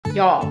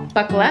Y'all,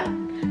 buckle up,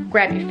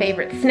 grab your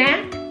favorite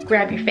snack,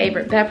 grab your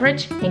favorite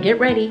beverage, and get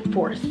ready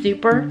for a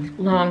super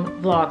long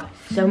vlog.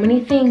 So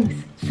many things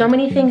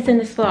in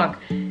this vlog.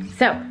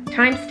 So,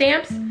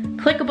 timestamps,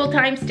 clickable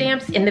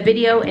timestamps in the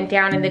video and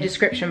down in the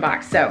description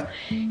box. So,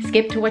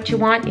 skip to what you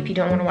want if you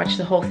don't want to watch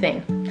the whole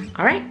thing.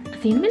 All right, I'll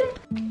see you in a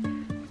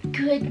minute.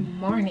 Good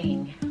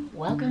morning.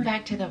 Welcome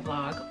back to the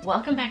vlog.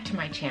 Welcome back to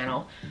my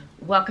channel.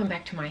 Welcome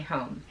back to my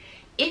home.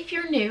 If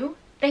you're new,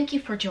 thank you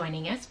for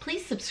joining us.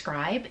 Please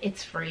subscribe,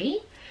 it's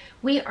free.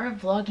 We are a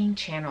vlogging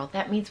channel.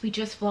 That means we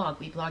just vlog.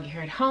 We vlog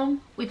here at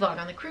home, we vlog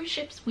on the cruise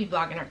ships, we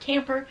vlog in our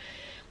camper,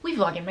 we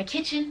vlog in my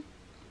kitchen,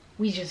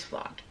 we just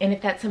vlog. And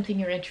if that's something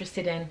you're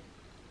interested in,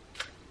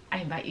 I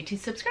invite you to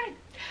subscribe.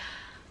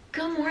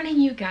 Good morning,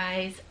 you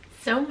guys.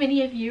 So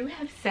many of you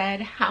have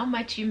said how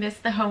much you miss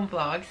the home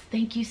vlogs.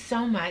 Thank you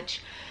so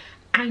much.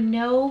 I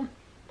know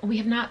we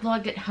have not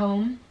vlogged at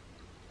home.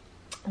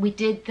 We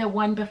did the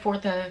one before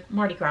the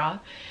Mardi Gras,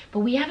 but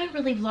we haven't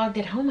really vlogged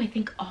at home, I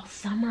think, all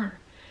summer.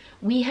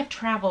 We have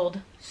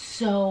traveled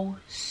so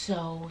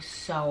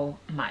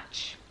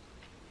much.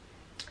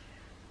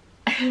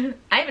 I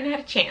haven't had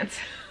a chance.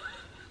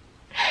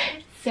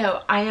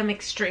 So I am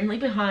extremely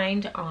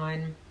behind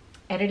on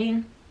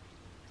editing,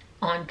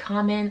 on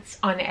comments,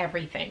 on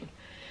everything.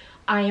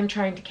 I am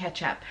trying to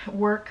catch up.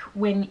 Work,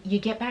 when you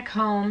get back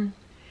home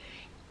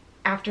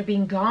after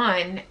being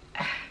gone,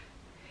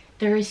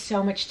 there is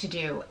so much to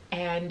do.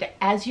 And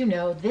as you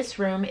know, this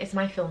room is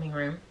my filming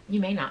room. You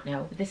may not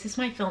know, this is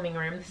my filming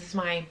room. This is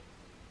my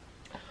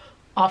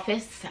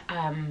office,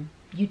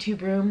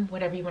 YouTube room,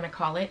 whatever you want to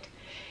call it.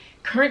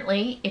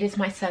 Currently, it is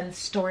my son's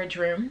storage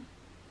room,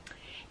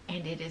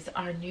 and it is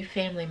our new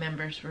family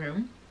member's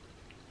room.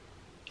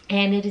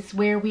 And it is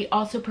where we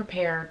also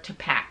prepare to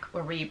pack,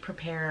 where we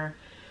prepare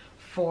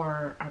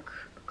for our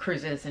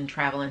cruises and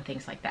travel and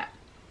things like that.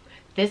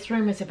 This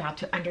room is about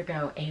to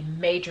undergo a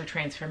major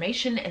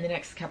transformation in the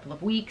next couple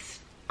of weeks.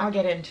 I'll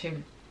get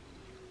into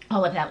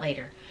all of that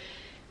later.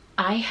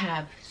 I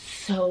have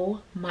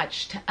so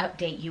much to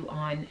update you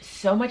on,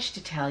 so much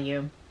to tell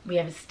you. We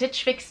have a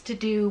stitch fix to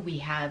do. We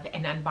have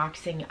an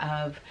unboxing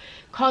of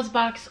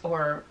Causebox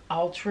or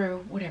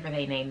Alltrue, whatever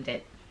they named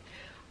it.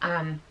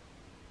 And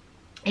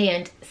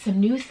some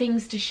new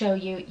things to show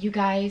you. You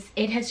guys,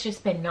 it has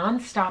just been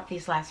nonstop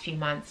these last few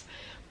months,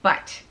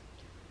 but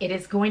it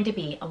is going to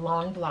be a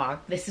long vlog.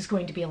 This is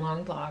going to be a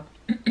long vlog.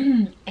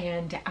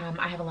 And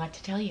I have a lot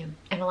to tell you,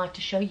 and a lot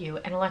to show you,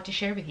 and a lot to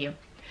share with you.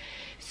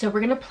 So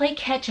we're gonna play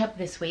catch up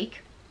this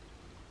week.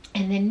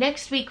 And then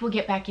next week we'll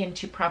get back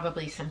into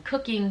probably some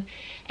cooking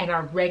and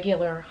our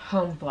regular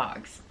home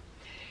vlogs.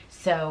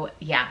 So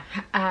yeah,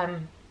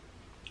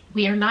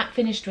 we are not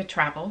finished with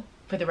travel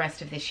for the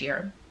rest of this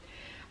year.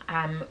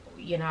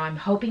 You know, I'm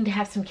hoping to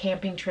have some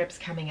camping trips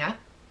coming up,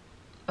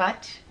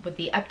 but with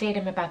the update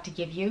I'm about to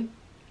give you,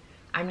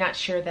 I'm not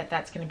sure that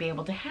that's going to be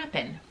able to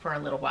happen for a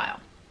little while.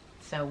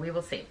 So we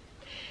will see.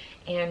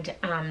 And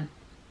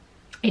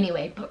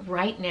anyway, but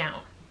right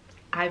now,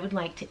 I would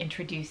like to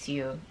introduce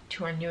you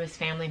to our newest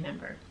family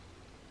member.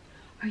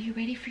 Are you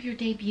ready for your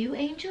debut,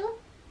 Angel?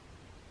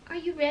 Are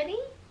you ready?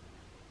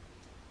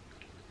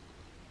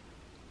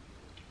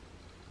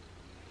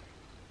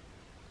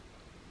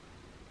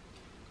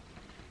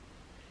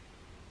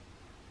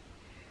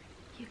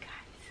 You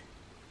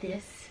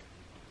guys,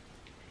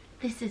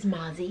 this is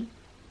Mozzie.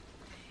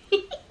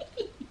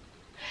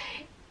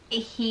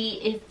 He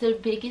is the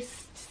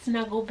biggest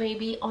snuggle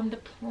baby on the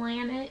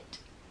planet.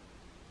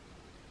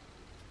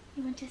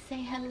 You want to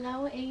say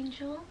hello,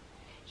 Angel?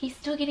 He's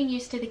still getting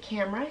used to the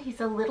camera. He's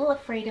a little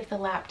afraid of the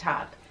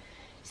laptop.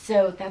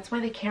 So that's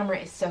why the camera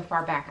is so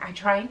far back. I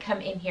try and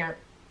come in here.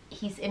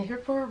 He's in here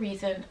for a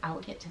reason. I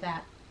will get to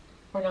that.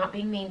 We're not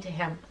being mean to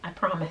him, I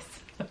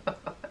promise.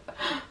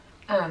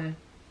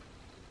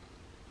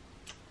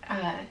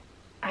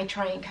 I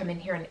try and come in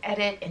here and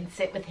edit and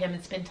sit with him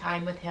and spend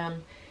time with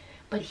him,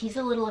 but he's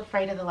a little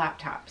afraid of the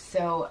laptop.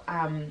 So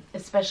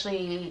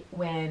especially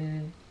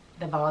when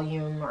the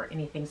volume or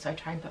anything, so I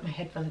try and put my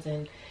headphones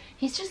in.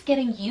 He's just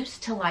getting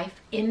used to life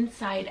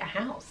inside a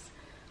house.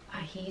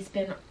 He's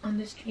been on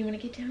this. You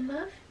want to get down,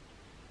 love?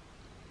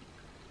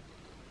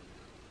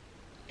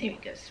 There you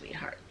go,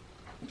 sweetheart.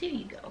 There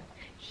you go.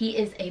 He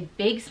is a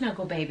big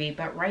snuggle baby,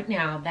 but right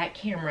now that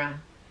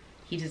camera,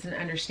 he doesn't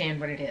understand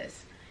what it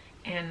is.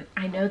 And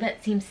I know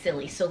that seems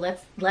silly, so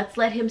let's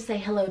let him say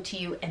hello to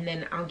you, and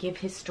then I'll give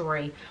his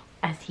story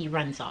as he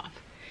runs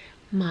off.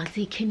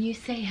 Mozzie, can you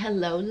say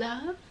hello,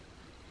 love?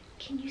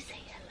 Can you say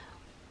hello?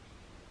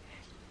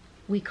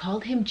 We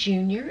called him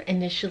Junior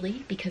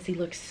initially because he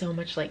looks so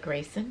much like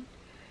Grayson.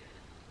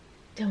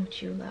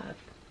 Don't you, love?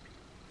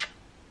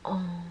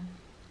 Oh.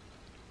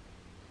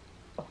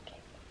 Okay,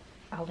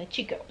 I'll let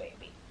you go,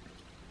 baby.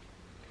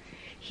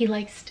 He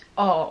likes to,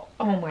 oh,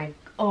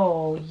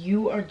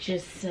 you are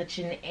just such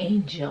an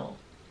angel.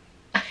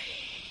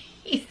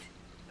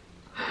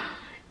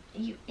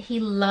 He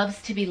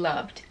loves to be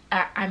loved.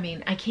 I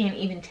mean, I can't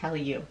even tell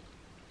you.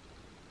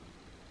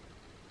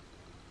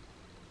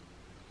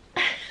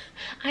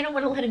 I don't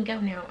want to let him go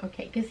now,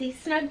 okay, because he's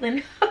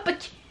snuggling up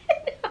again.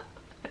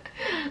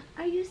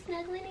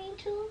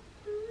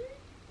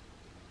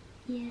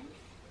 Yes,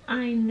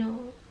 I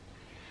know.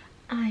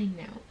 I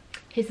know.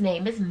 His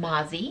name is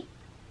Mozzie.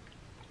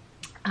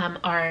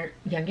 Our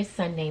youngest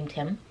son named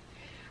him,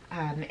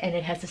 and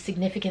it has a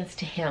significance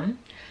to him.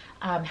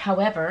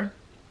 However,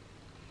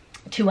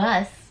 to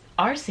us,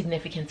 our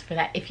significance for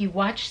that, if you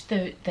watch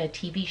the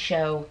TV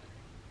show,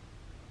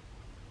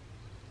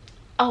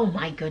 oh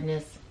my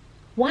goodness,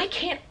 why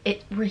can't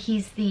it, where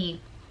he's the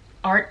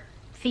art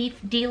thief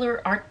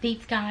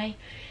guy,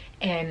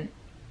 and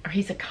or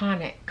he's a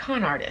con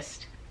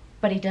artist,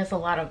 but he does a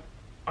lot of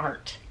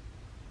art.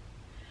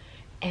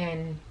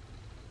 And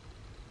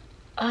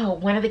oh,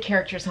 one of the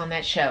characters on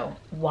that show,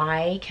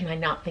 why can I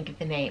not think of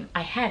the name?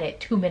 I had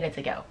it 2 minutes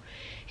ago.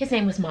 His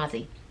name was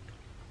Mozzie,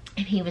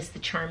 and he was the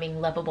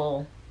charming,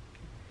 lovable,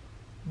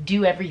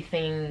 do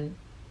everything,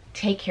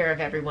 take care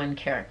of everyone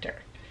character.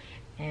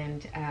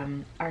 And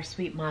our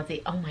sweet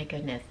Mozzie, oh my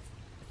goodness,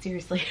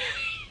 seriously.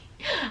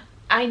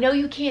 I know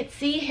you can't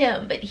see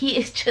him, but he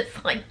is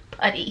just like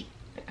putty.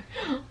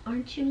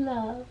 Aren't you,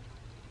 love?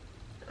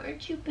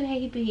 Aren't you,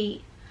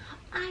 baby?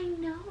 I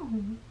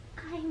know.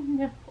 I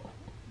know.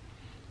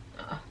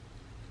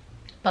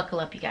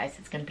 Buckle up, you guys.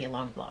 It's going to be a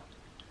long vlog.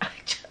 I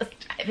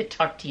haven't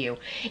talked to you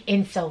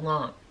in so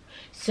long.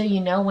 So you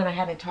know when I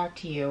haven't talked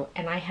to you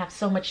and I have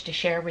so much to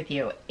share with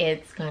you,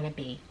 it's going to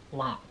be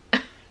long.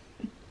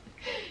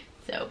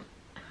 So,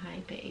 hi,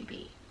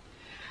 baby.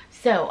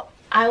 So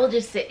I will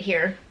just sit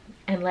here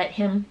and let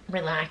him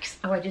relax.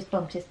 Oh, I just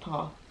bumped his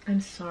paw.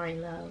 I'm sorry,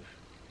 love.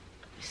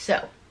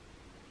 So,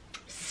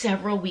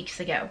 several weeks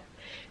ago,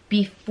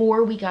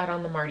 before we got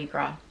on the Mardi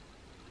Gras,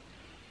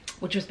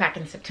 which was back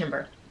in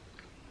September,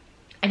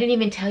 I didn't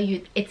even tell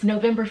you, it's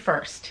November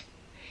 1st.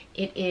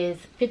 It is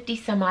 50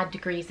 some odd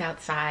degrees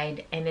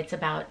outside and it's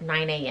about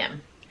 9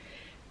 a.m.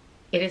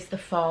 It is the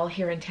fall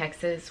here in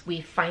Texas.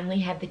 We finally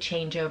had the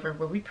changeover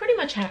where we pretty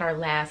much had our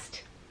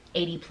last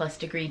 80+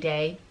 degree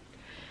day.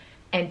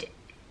 And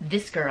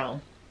this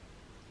girl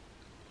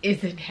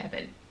is in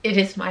heaven. It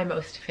is my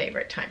most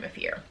favorite time of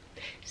year.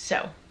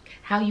 So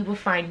how you will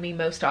find me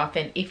most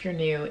often if you're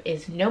new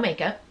is no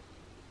makeup,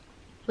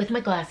 with my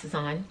glasses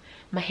on,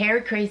 my hair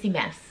a crazy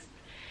mess.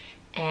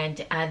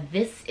 And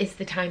this is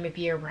the time of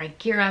year where I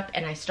gear up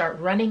and I start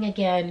running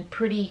again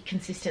pretty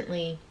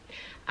consistently.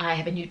 I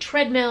have a new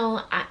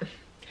treadmill.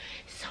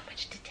 So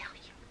much to tell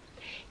you.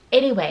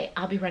 Anyway,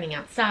 I'll be running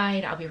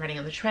outside. I'll be running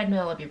on the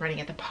treadmill. I'll be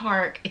running at the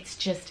park. It's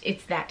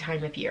that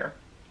time of year.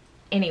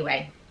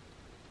 Anyway,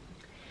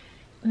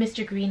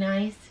 Mr. Green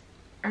Eyes,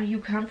 are you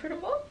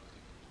comfortable?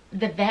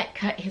 The vet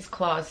cut his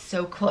claws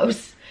so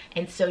close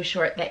and so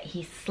short that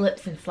he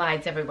slips and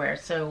slides everywhere.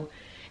 So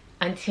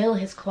until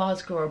his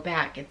claws grow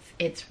back,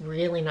 it's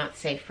really not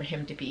safe for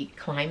him to be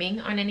climbing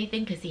on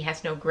anything because he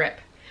has no grip.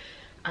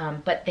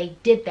 But they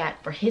did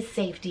that for his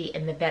safety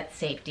and the vet's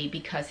safety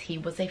because he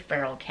was a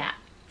feral cat.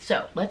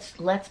 So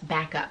let's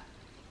back up.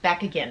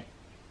 Back again.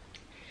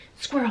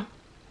 Squirrel.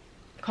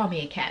 Call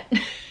me a cat.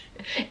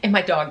 And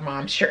my dog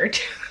mom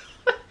shirt.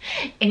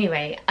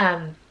 Anyway,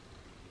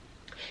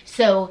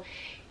 so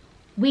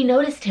we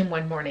noticed him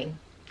one morning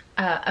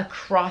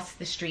across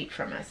the street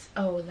from us.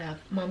 Oh, love,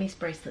 mommy's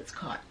bracelet's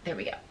caught. There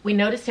we go. We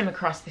noticed him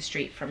across the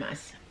street from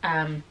us,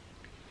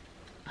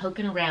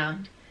 poking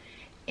around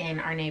in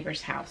our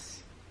neighbor's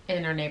house,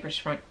 in our neighbor's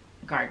front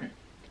garden.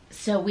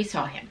 So we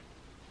saw him.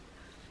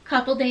 A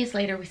couple days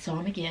later, we saw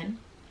him again.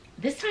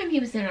 This time he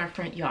was in our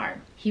front yard.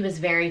 He was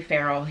very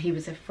feral. He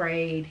was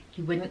afraid.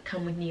 He wouldn't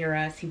come near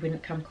us. He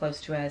wouldn't come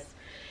close to us.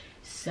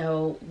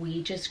 So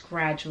we just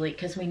gradually,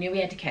 because we knew we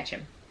had to catch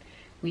him,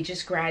 we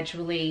just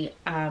gradually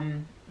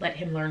let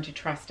him learn to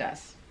trust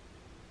us.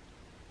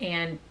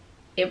 And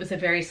it was a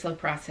very slow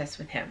process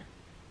with him.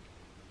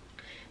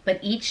 But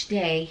each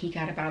day he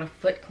got about a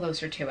foot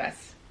closer to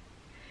us,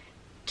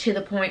 to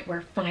the point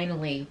where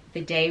finally,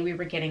 the day we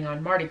were getting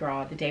on Mardi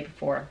Gras, the day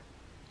before,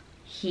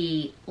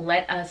 he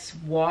let us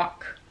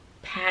walk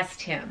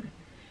past him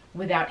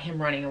without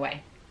him running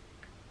away.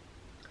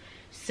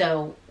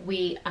 So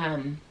we,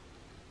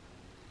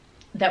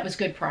 that was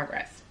good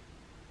progress.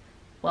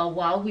 Well,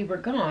 while we were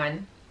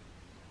gone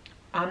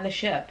on the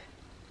ship,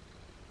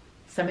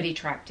 somebody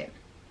trapped him.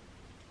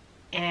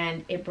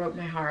 And it broke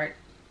my heart.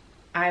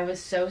 I was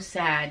so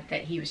sad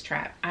that he was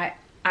trapped.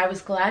 I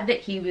was glad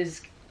that he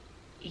was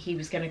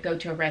going to go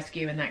to a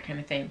rescue and that kind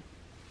of thing.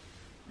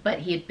 But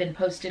he had been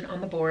posted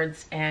on the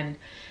boards and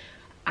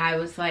I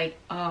was like,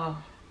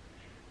 oh,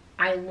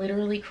 I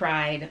literally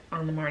cried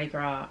on the Mardi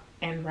Gras.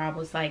 And Rob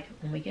was like,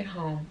 when we get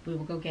home, we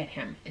will go get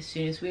him. As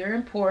soon as we are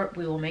in port,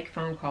 we will make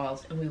phone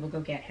calls and we will go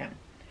get him.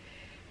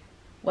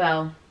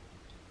 Well,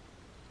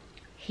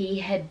 he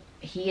had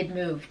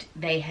moved.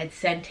 They had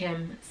sent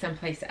him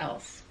someplace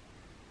else.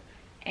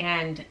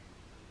 And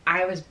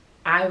I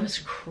was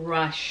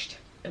crushed.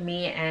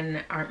 Me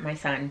and my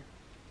son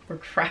were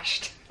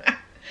crushed.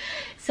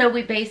 So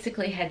we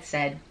basically had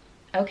said,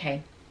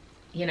 okay,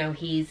 you know,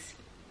 he's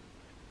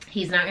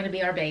not going to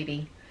be our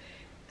baby.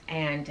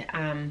 And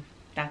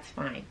that's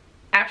fine.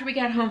 After we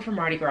got home from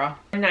Mardi Gras,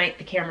 one night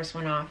the cameras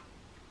went off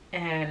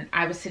and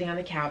I was sitting on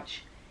the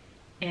couch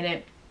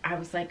and I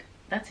was like,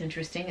 that's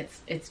interesting.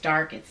 It's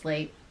dark, it's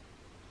late.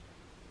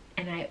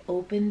 And I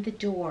opened the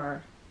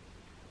door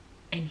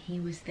and he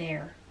was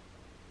there.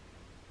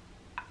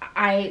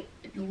 I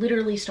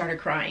literally started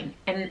crying.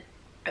 And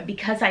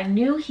because I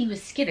knew he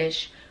was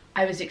skittish,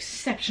 I was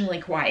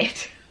exceptionally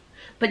quiet.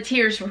 But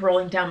tears were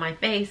rolling down my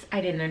face.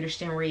 I didn't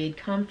understand where he'd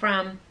come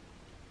from.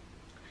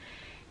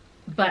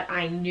 But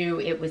I knew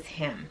it was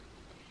him.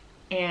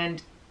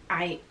 And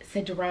I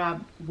said to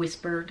Rob,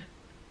 whispered,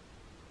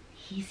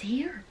 he's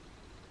here.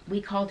 We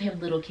called him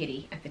Little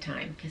Kitty at the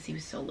time because he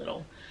was so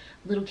little.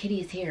 Little Kitty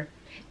is here.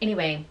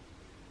 Anyway,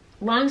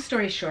 long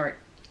story short,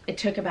 it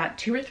took about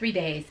 2 or 3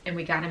 days and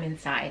we got him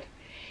inside.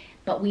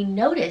 But we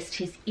noticed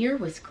his ear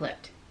was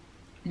clipped.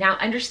 Now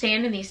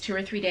understand, in these 2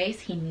 or 3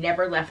 days, he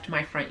never left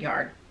my front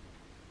yard.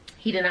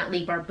 He did not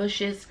leave our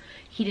bushes.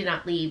 He did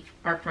not leave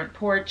our front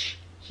porch.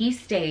 He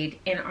stayed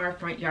in our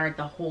front yard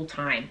the whole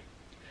time.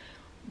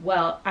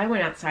 Well, I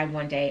went outside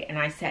one day and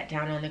I sat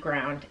down on the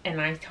ground and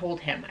I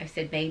told him, I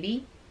said,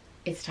 baby,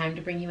 it's time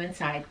to bring you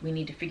inside. We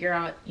need to figure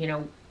out, you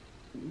know,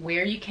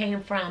 where you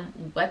came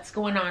from, what's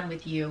going on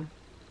with you.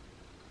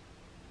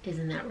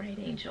 Isn't that right,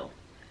 Angel?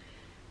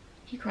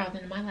 He crawled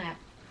into my lap.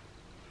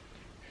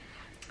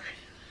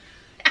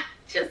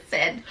 Just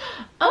said,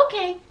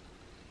 okay,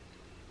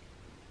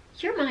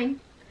 you're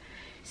mine.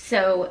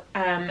 So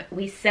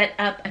we set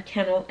up a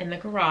kennel in the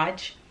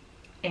garage,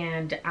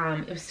 and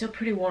it was still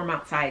pretty warm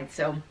outside,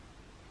 so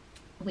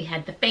we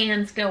had the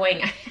fans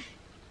going.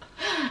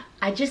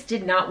 I just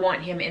did not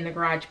want him in the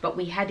garage, but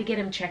we had to get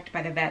him checked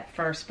by the vet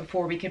first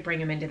before we could bring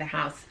him into the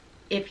house.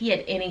 If he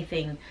had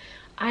anything,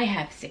 I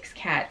have 6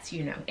 cats,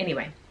 you know.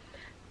 Anyway,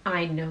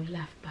 I know,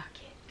 Left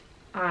Bucket.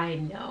 I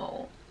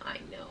know.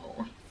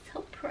 It's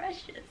so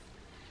precious.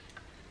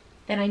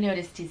 Then I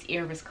noticed his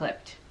ear was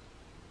clipped,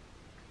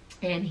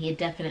 and he had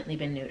definitely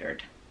been neutered.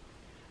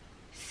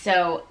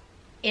 So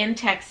in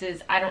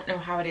Texas, I don't know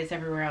how it is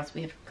everywhere else,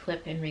 we have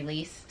clip and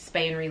release,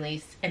 spay and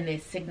release, and the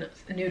signal,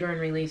 neuter and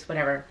release,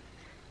 whatever.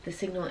 The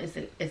signal is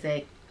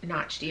a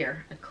notched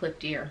ear, a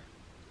clipped ear.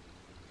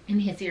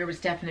 And his ear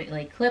was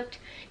definitely clipped.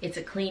 It's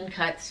a clean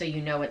cut, so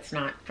you know it's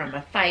not from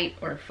a fight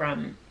or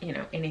from, you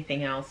know,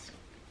 anything else.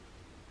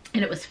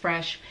 And it was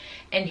fresh,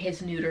 and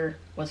his neuter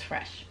was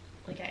fresh.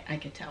 Like I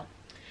could tell.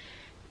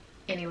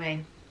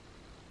 Anyway,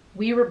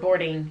 we were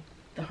boarding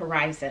the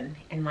Horizon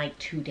in like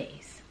 2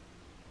 days.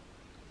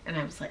 And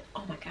I was like,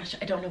 oh my gosh,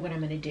 I don't know what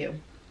I'm gonna do.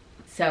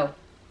 So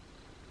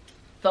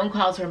phone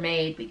calls were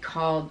made. We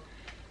called.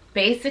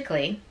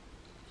 Basically,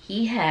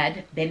 he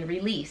had been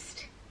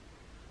released.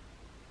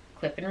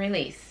 Clip and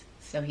release.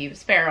 So he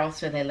was feral,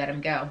 so they let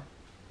him go.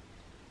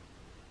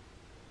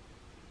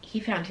 He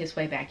found his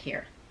way back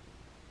here.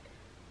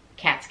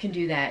 Cats can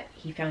do that.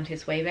 He found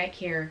his way back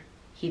here.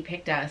 He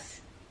picked us.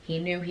 He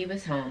knew he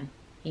was home.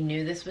 He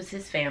knew this was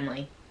his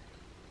family.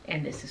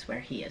 And this is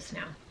where he is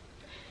now.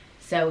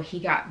 So he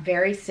got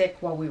very sick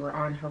while we were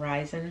on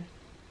Horizon.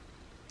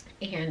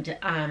 And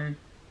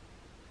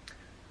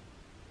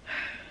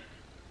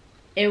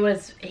he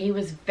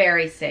was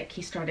very sick.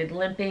 He started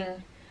limping.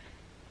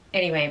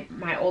 Anyway,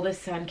 my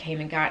oldest son came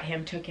and got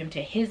him, took him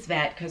to his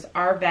vet because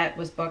our vet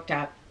was booked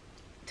up.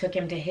 Took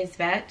him to his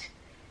vet.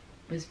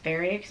 It was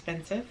very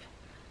expensive,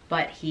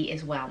 but he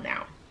is well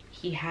now.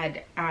 He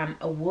had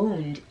a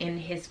wound in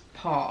his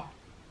paw.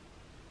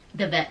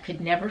 The vet could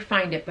never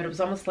find it, but it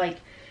was almost like,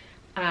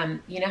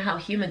 you know how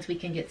humans, we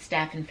can get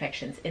staph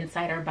infections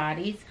inside our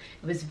bodies?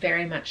 It was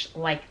very much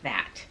like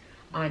that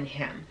on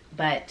him.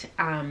 But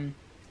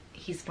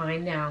he's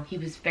fine now. He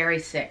was very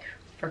sick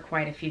for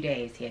quite a few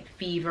days. He had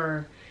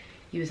fever.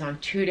 He was on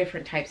 2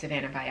 different types of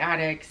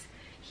antibiotics.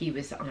 He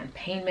was on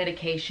pain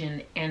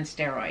medication and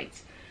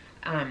steroids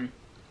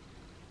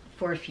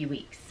for a few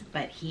weeks.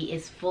 But he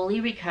is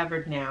fully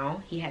recovered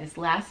now. He had his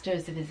last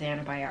dose of his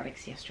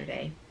antibiotics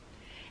yesterday.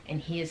 And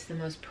he is the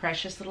most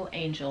precious little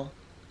angel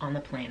on the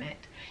planet.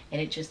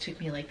 And it just took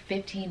me like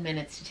 15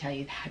 minutes to tell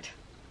you that.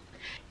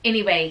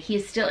 Anyway, he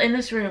is still in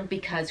this room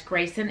because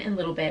Grayson and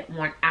Little Bit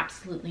want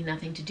absolutely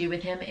nothing to do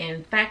with him. And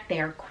in fact, they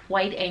are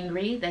quite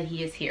angry that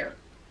he is here.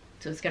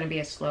 So it's going to be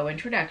a slow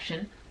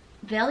introduction.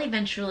 They'll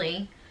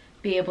eventually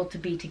be able to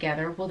be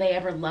together. Will they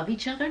ever love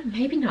each other?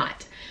 Maybe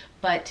not.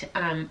 But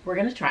we're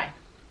going to try.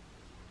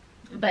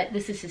 But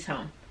this is his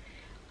home.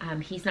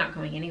 He's not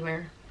going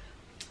anywhere.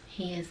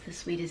 He is the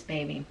sweetest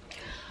baby.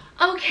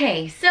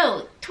 Okay,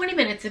 so 20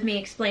 minutes of me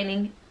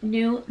explaining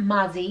new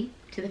Mozzie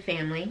to the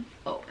family.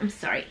 Oh, I'm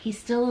sorry. He's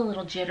still a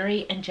little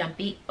jittery and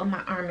jumpy. Oh,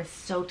 my arm is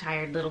so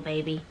tired, little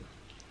baby.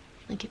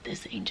 Look at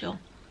this angel.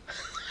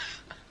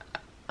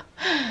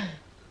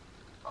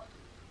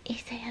 You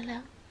say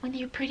hello with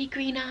your pretty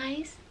green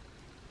eyes.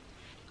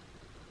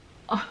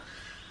 Oh,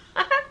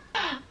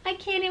 I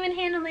can't even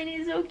handle it.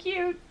 He's so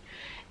cute.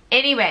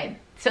 Anyway,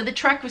 so the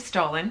truck was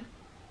stolen.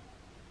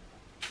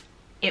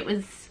 It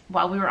was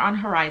while we were on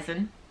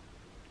Horizon.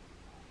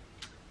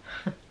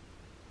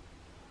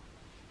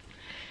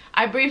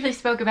 I briefly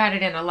spoke about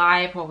it in a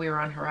live while we were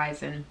on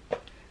Horizon.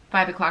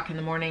 5 o'clock in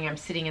the morning, I'm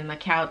sitting in the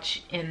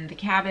couch in the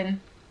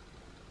cabin.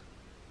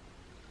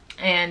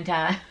 And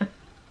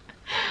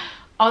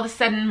all of a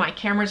sudden my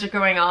cameras are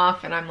going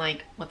off and I'm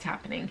like, what's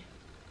happening?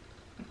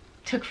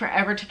 Took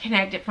forever to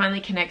connect. It finally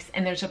connects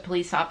and there's a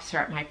police officer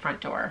at my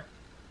front door.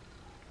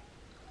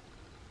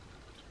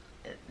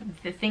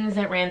 The things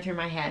that ran through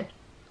my head.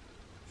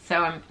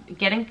 So I'm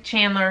getting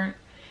Chandler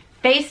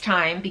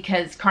FaceTime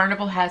because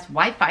Carnival has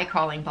Wi-Fi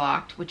calling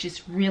blocked, which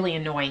is really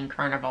annoying,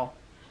 Carnival.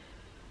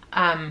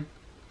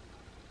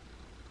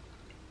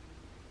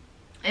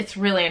 It's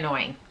really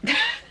annoying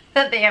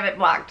that they have it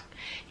blocked.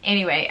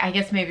 Anyway, I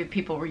guess maybe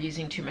people were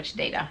using too much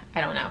data.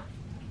 I don't know.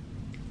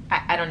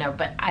 I don't know,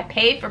 but I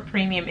pay for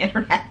premium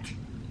internet.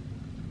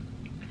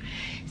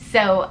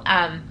 So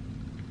I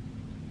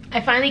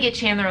finally get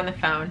Chandler on the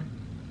phone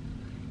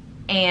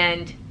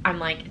and I'm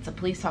like, it's a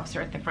police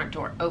officer at the front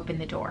door. Open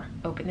the door,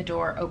 open the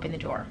door, open the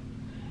door.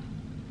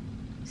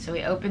 So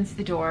he opens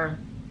the door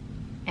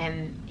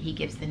and he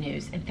gives the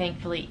news. And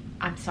thankfully,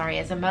 I'm sorry,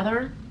 as a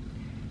mother,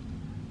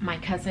 my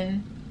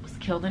cousin was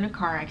killed in a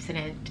car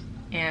accident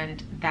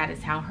and that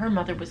is how her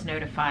mother was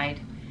notified.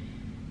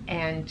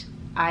 And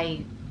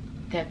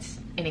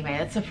anyway,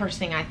 that's the first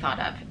thing I thought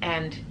of.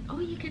 And, oh,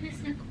 you gonna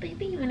snuggle,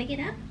 baby? You wanna get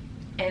up?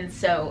 And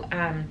so,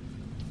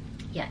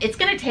 yeah, it's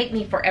gonna take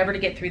me forever to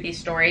get through these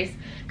stories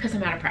because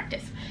I'm out of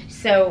practice.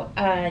 So,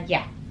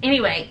 yeah.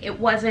 Anyway, it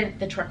wasn't,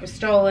 the truck was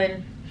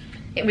stolen.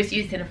 It was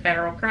used in a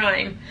federal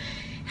crime.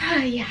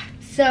 Yeah,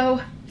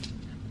 so,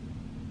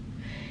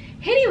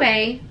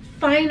 anyway,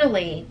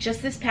 finally,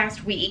 just this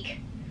past week,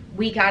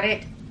 we got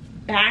it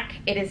back.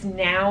 It is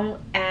now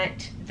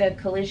at the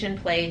collision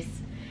place.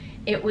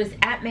 It was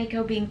at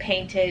Mako being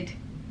painted.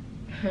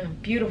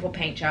 Beautiful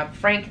paint job.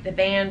 Frank, the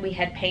van we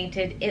had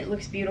painted, it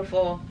looks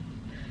beautiful.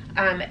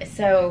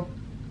 So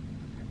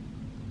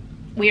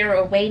we are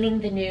awaiting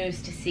the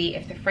news to see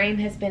if the frame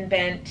has been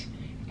bent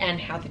and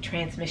how the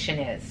transmission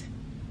is.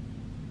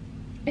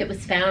 It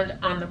was found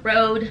on the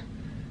road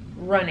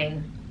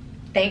running,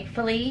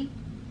 thankfully,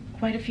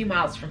 quite a few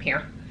miles from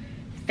here.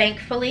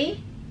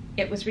 Thankfully,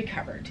 it was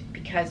recovered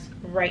because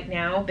right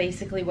now,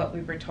 basically what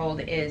we were told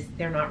is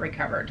they're not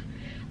recovered.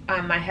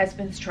 My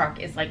husband's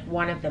truck is like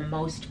one of the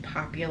most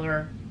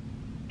popular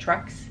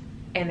trucks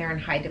and they're in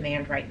high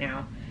demand right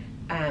now.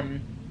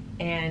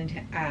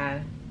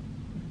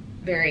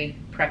 Very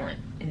prevalent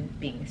in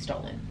being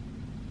stolen.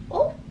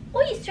 Oh,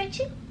 you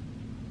stretching?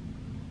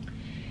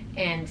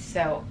 And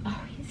so,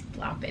 oh, he's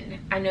flopping.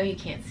 I know you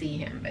can't see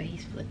him, but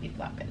he's flippy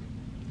flopping.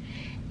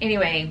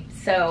 Anyway,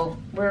 so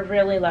we're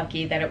really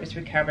lucky that it was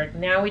recovered.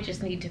 Now we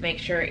just need to make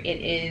sure it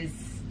is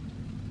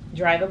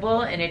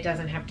drivable and it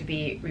doesn't have to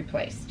be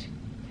replaced.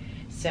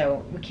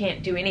 So we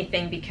can't do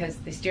anything because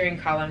the steering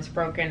column's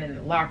broken and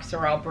the locks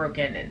are all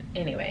broken, and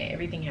anyway,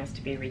 everything has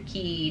to be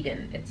rekeyed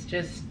and it's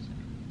just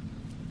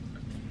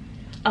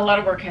a lot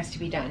of work has to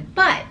be done.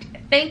 But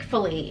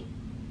thankfully,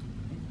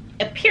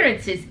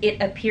 appearances,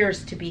 it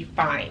appears to be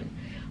fine.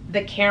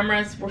 The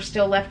cameras were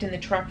still left in the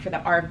truck for the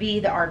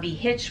RV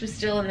hitch was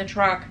still in the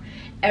truck,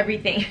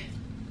 everything,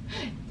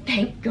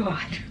 thank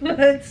God.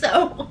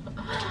 So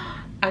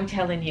I'm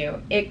telling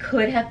you, it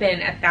could have been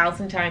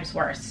 1,000 times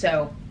worse.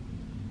 So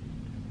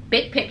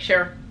big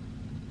picture,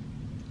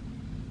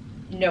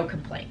 no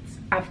complaints.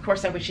 Of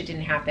course, I wish it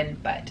didn't happen,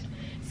 but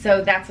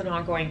so that's an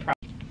ongoing problem.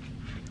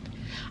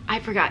 I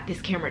forgot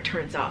this camera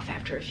turns off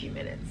after a few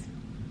minutes.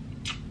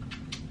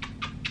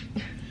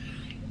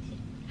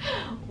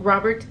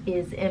 Robert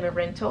is in a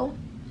rental,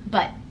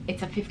 but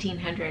it's a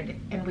 1500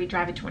 and we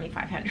drive a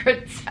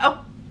 2500,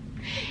 so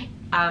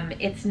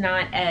it's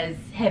not as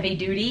heavy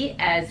duty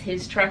as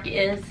his truck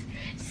is.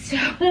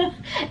 So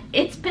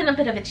it's been a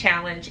bit of a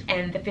challenge,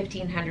 and the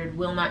 1500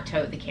 will not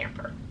tow the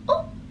camper.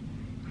 Oh,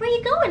 where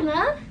you going,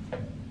 love?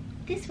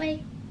 This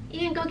way.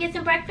 You gonna go get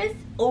some breakfast?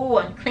 Oh,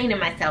 I'm cleaning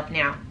myself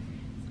now.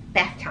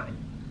 Bath time.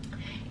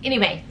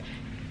 Anyway,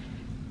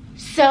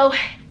 so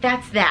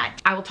that's that.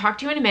 I will talk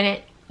to you in a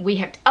minute. We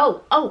have to,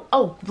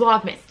 oh,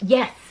 Vlogmas.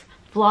 Yes,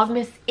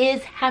 Vlogmas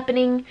is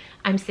happening.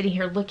 I'm sitting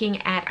here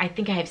looking at, I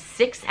think I have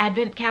 6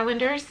 advent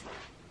calendars.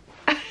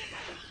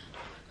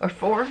 Or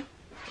 4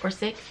 or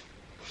 6.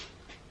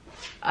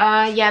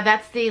 Yeah,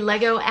 that's the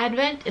Lego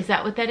Advent. Is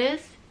that what that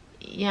is?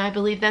 Yeah, I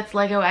believe that's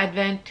Lego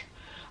Advent.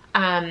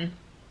 And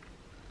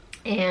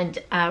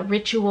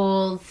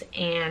rituals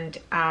and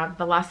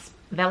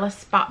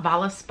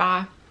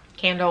Velaspa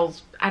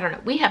candles. I don't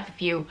know. We have a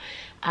few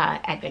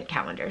Advent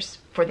calendars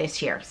for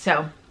this year.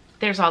 So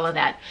there's all of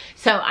that.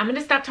 So I'm going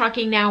to stop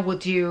talking now. We'll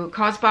do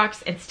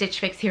Causebox and Stitch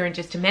Fix here in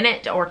just a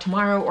minute, or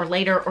tomorrow or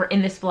later, or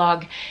in this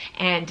vlog.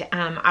 And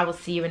I will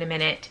see you in a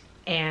minute.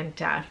 And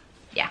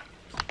yeah,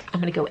 I'm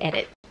going to go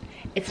edit.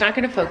 It's not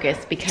going to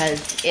focus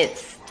because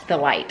it's the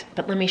light,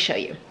 but let me show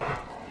you.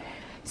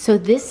 So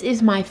this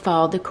is my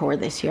fall decor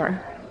this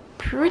year.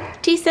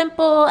 Pretty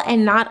simple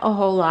and not a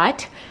whole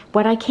lot.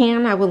 What I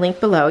can, I will link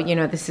below. You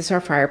know, this is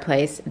our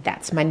fireplace.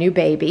 That's my new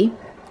baby.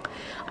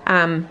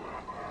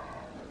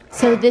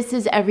 So this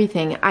is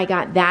everything. I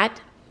got that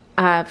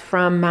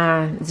from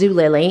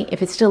Jeulia.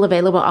 If it's still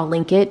available, I'll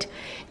link it.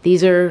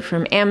 These are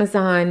from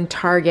Amazon,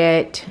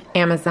 Target,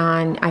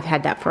 Amazon. I've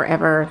had that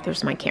forever.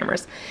 There's my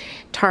cameras.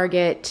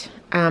 Target,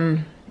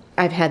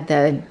 I've had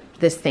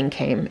this thing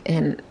came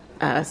in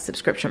a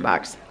subscription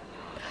box.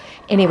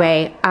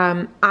 Anyway,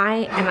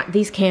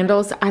 these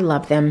candles, I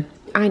love them.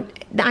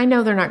 I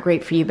know they're not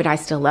great for you, but I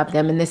still love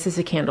them. And this is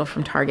a candle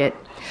from Target.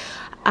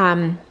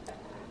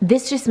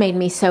 This just made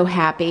me so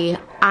happy.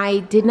 I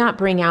did not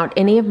bring out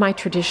any of my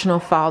traditional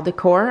fall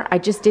decor. I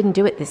just didn't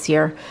do it this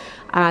year.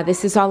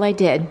 This is all I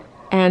did.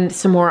 And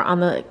some more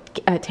on the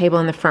table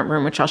in the front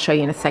room, which I'll show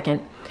you in a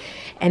second.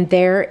 And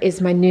there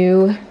is my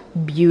new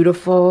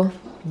beautiful,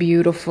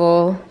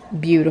 beautiful,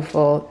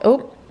 beautiful,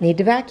 oh, need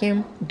to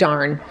vacuum,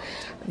 darn,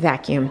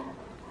 vacuum.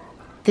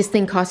 This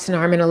thing costs an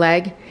arm and a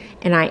leg,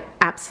 and I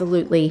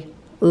absolutely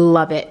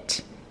love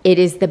it. It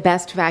is the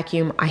best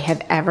vacuum I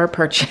have ever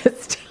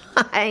purchased.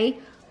 I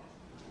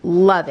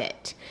love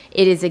it.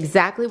 It is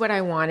exactly what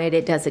I wanted.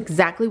 It does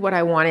exactly what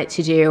I want it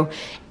to do.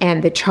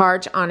 And the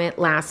charge on it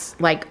lasts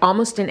like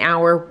almost an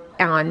hour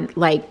on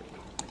like,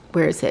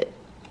 where is it?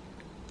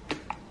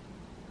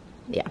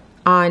 Yeah,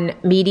 on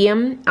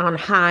medium, on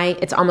high,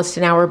 it's almost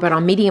an hour, but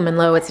on medium and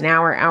low, it's an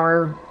hour,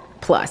 hour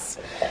plus.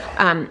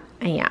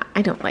 Yeah,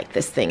 I don't like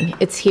this thing.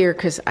 It's here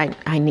because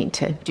I need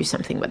to do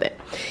something with it.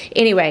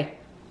 Anyway,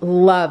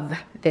 love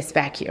this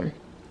vacuum.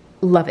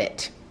 Love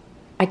it.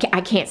 I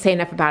can't say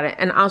enough about it,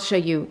 and I'll show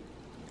you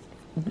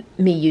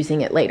me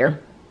using it later.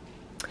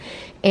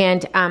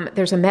 And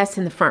there's a mess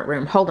in the front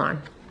room. Hold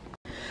on.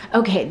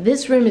 Okay,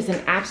 this room is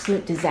an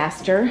absolute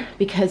disaster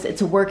because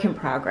it's a work in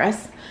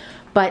progress.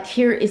 But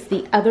here is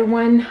the other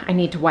one. I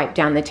need to wipe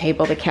down the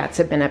table. The cats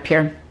have been up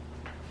here.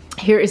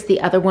 Here is the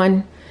other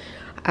one.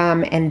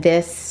 And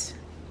this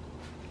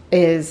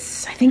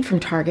is, I think,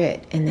 from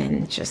Target. And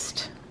then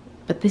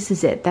but this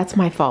is it. That's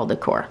my fall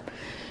decor.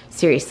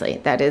 Seriously,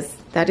 that is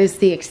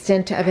the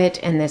extent of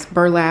it. And this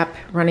burlap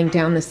running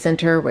down the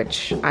center,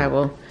 which I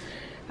will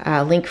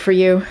link for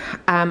you.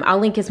 I'll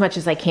link as much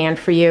as I can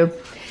for you.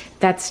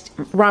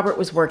 Robert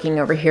was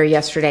working over here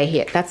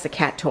yesterday. That's the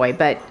cat toy,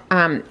 but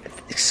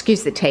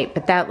excuse the tape,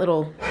 but that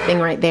little thing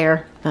right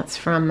there, that's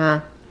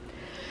from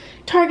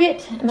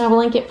Target, and I will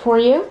link it for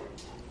you.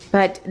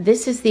 But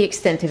this is the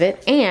extent of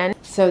it. And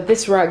so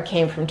this rug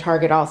came from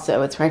Target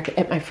also. It's right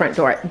at my front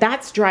door.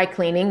 That's dry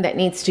cleaning that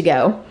needs to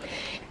go.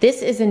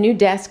 This is a new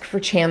desk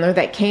for Chandler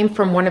that came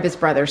from one of his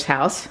brother's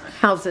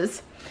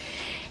houses.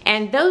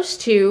 And those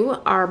two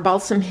are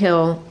Balsam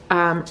Hill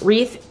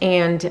wreath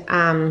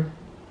and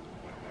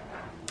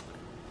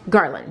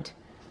garland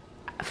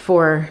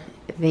for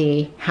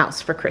the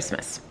house for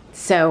Christmas.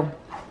 So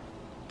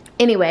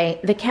anyway,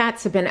 the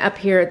cats have been up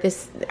here.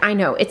 I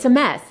know, it's a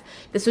mess.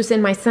 This was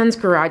in my son's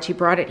garage. He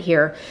brought it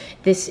here.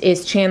 This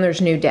is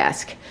Chandler's new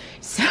desk.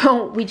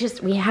 So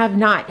we have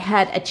not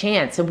had a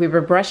chance, and we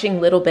were brushing a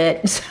little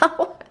bit.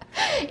 So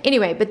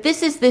anyway, but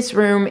this is this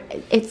room.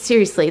 It's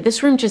seriously,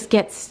 this room just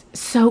gets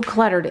so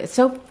cluttered. It's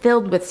so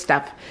filled with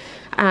stuff.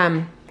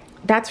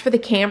 That's for the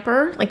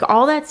camper. Like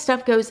all that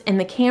stuff goes in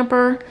the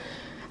camper.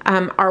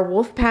 Our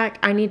wolf pack,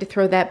 I need to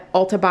throw that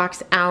Ulta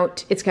box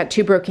out. It's got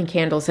 2 broken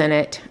candles in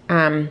it.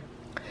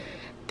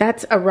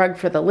 That's a rug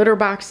for the litter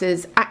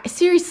boxes.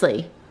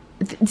 Seriously,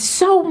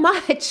 so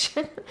much.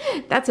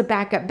 That's a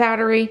backup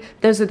battery.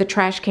 Those are the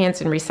trash cans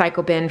and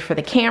recycle bin for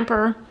the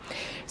camper.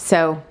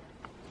 So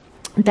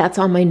that's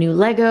all my new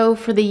Lego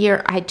for the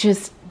year.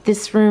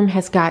 This room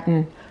has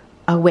gotten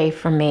away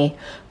from me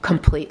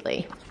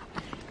completely.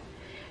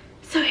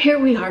 So here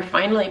we are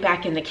finally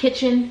back in the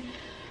kitchen.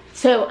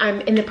 So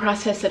I'm in the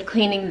process of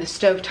cleaning the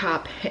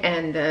stovetop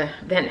and the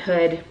vent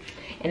hood.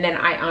 And then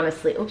I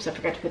honestly, oops, I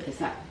forgot to put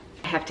this up.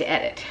 I have to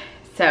edit.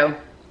 So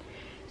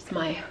it's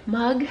my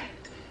mug.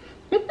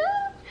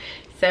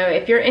 So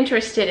if you're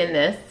interested in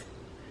this,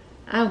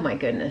 oh my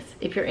goodness.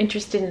 If you're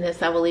interested in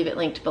this, I will leave it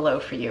linked below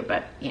for you,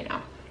 but you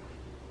know,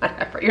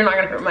 you're not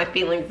gonna hurt my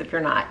feelings if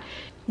you're not.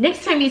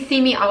 Next time you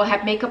see me, I will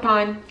have makeup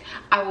on.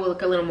 I will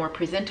look a little more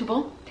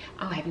presentable.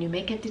 I'll have new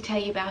makeup to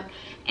tell you about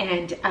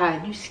and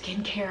new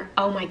skincare.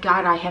 Oh my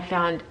God, I have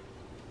found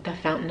the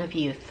fountain of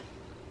youth.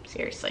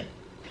 Seriously.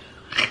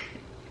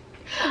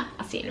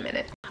 I'll see you in a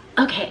minute.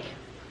 Okay,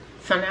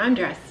 so now I'm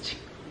dressed.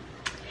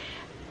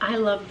 I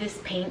love this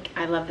pink.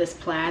 I love this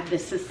plaid.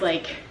 This is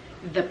like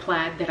the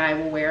plaid that I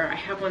will wear. I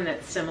have one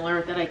that's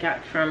similar that I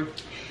got from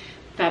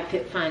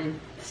FabFitFun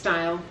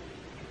style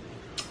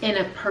in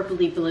a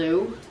purpley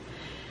blue.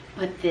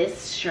 But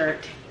this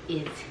shirt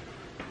is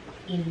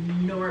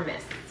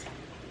enormous.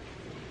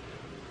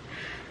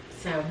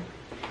 So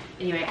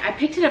anyway, I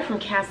picked it up from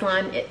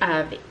Caslon,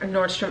 the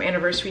Nordstrom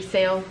anniversary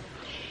sale.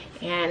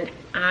 And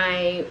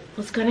I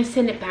was gonna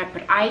send it back,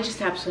 but I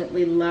just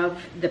absolutely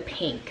love the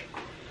pink.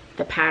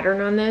 The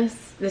pattern on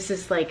this. This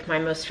is like my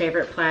most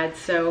favorite plaid.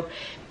 So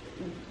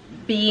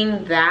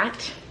being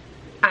that,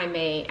 I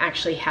may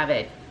actually have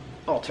it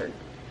altered.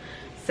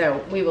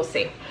 So we will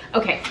see.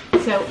 Okay,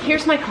 so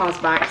here's my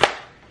Causebox.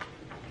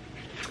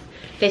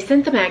 They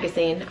sent the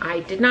magazine.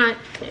 I did not,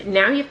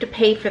 now you have to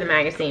pay for the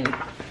magazine,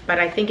 but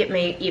I think it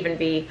may even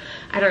be,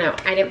 I don't know,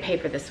 I didn't pay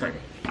for this one.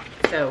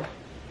 So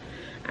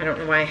I don't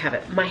know why I have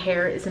it. My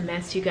hair is a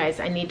mess, you guys.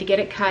 I need to get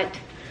it cut.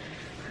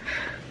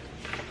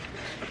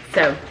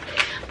 So,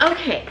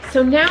 Okay,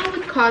 so now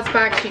with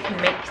Causebox, you can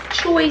make a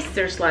choice.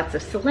 There's lots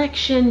of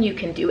selection. You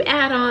can do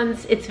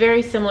add-ons. It's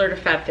very similar to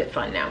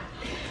FabFitFun now.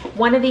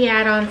 One of the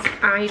add-ons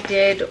I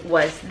did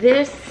was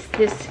this.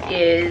 This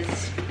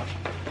is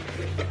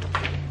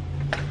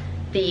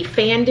the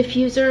fan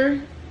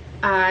diffuser,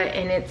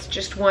 and it's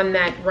just one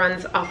that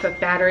runs off of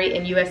battery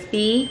and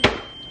USB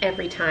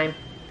every time.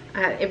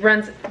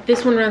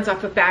 This one runs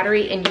off of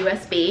battery and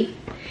USB,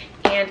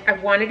 and I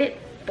wanted it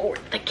for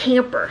the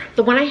camper.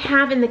 The one I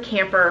have in the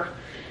camper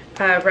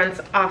runs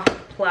off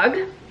plug,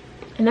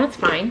 and that's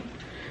fine,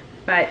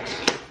 but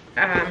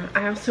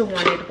I also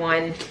wanted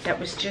one that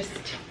was just,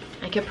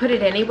 I could put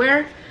it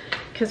anywhere,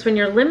 because when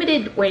you're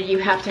limited where you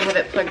have to have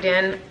it plugged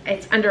in,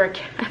 it's under a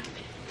cabinet.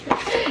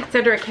 It's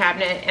under a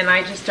cabinet, and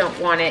I just don't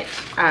want it,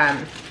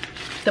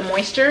 the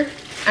moisture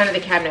under the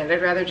cabinet.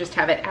 I'd rather just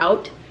have it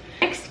out.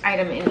 Next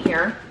item in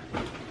here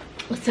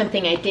was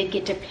something I did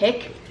get to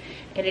pick,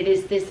 and it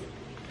is this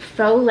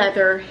faux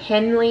leather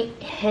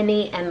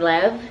Henny and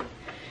Lev.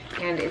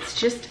 And it's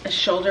just a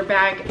shoulder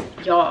bag.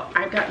 Y'all,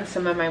 I've gotten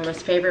some of my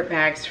most favorite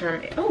bags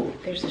from, oh,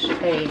 there's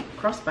a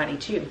crossbody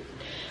too,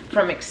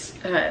 from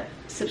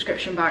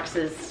subscription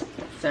boxes.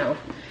 So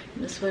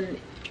this one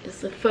is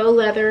the faux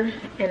leather,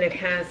 and it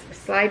has a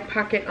slide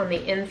pocket on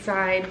the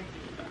inside.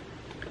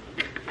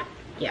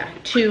 Yeah,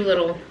 2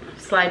 little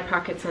slide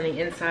pockets on the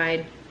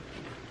inside.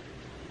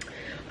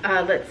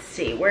 Let's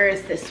see, where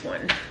is this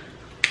one?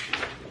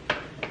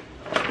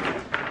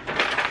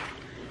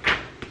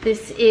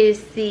 This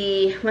is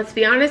the, let's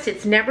be honest,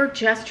 it's never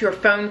just your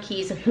phone,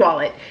 keys, and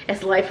wallet.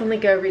 As Life on the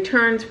Go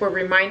returns, we're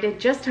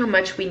reminded just how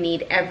much we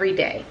need every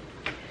day.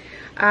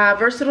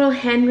 Versatile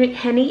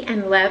Henny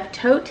and Lev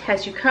tote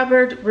has you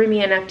covered,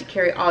 roomy enough to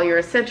carry all your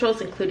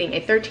essentials, including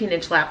a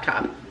 13-inch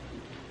laptop.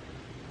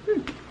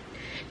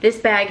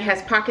 This bag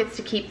has pockets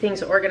to keep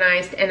things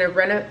organized and a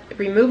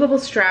removable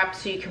strap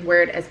so you can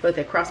wear it as both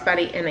a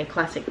crossbody and a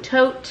classic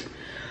tote.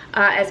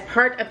 As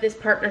part of this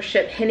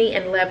partnership, Henny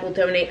and Lev will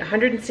donate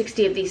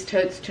 160 of these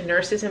totes to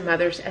nurses and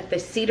mothers at the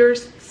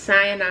Cedars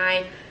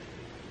Sinai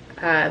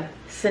and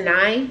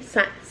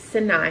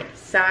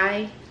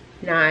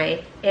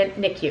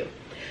NICU.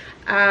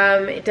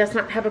 It does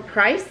not have a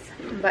price,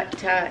 but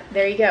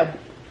there you go.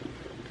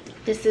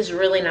 This is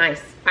really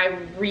nice. I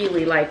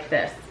really like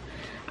this.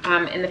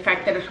 And the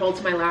fact that it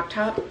holds my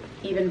laptop,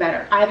 even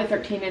better. I have a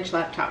 13-inch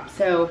laptop,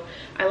 so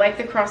I like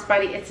the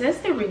crossbody. It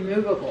says they're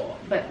removable,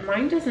 but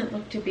mine doesn't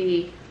look to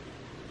be,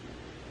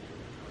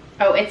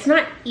 oh, it's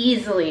not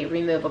easily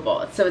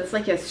removable. So it's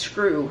like a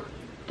screw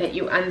that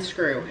you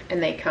unscrew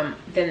and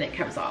then it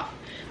comes off.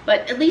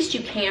 But at least you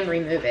can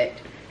remove it,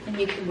 and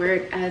you can wear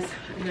it as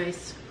a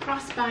nice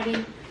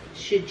crossbody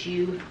should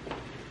you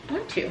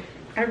want to.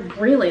 I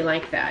really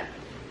like that.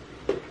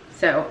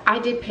 So I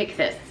did pick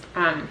this.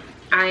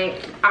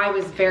 I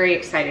was very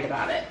excited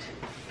about it.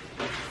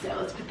 So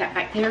let's put that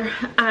back there.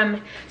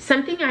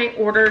 Something I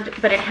ordered,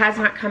 but it has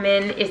not come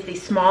in, is the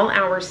Small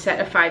Hours set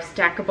of 5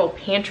 stackable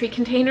pantry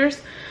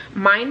containers.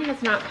 Mine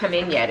has not come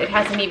in yet. It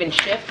hasn't even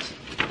shipped.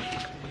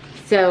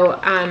 So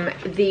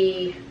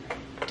the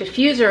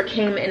diffuser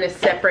came in a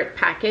separate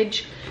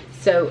package.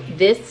 So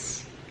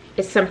this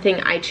is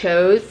something I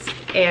chose,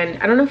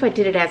 and I don't know if I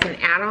did it as an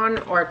add-on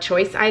or a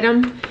choice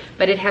item,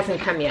 but it hasn't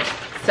come yet.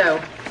 So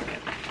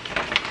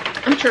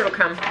I'm sure it'll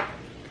come.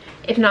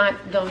 If not,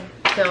 they'll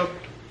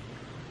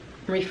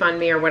refund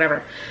me or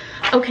whatever.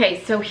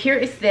 Okay, so here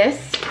is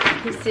this.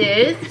 This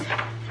is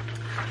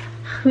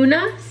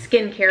Huna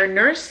Skincare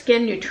Nourish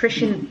Skin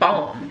Nutrition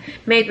Balm,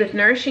 made with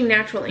nourishing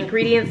natural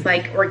ingredients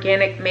like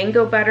organic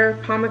mango butter,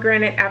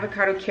 pomegranate,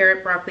 avocado,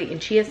 carrot, broccoli,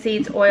 and chia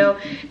seeds oil.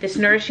 This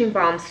nourishing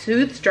balm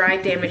soothes dry,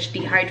 damaged,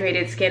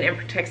 dehydrated skin and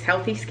protects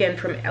healthy skin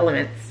from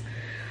elements.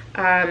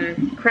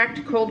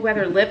 Cracked cold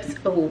weather lips.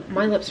 Oh,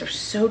 my lips are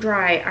so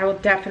dry. I will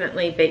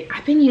definitely be.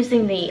 I've been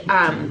using the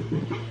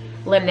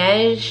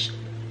Laneige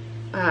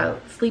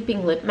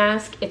sleeping lip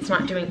mask. It's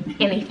not doing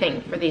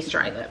anything for these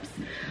dry lips.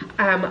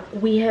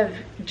 We have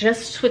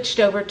just switched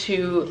over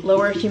to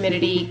lower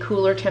humidity,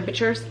 cooler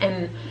temperatures,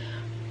 and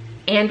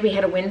we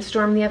had a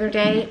windstorm the other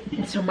day,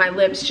 and so my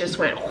lips just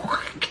went.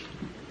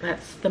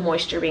 That's the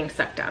moisture being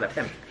sucked out of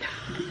them.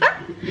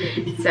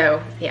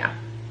 So yeah.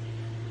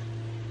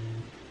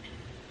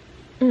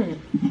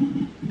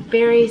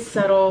 Very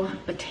subtle,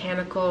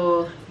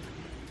 botanical,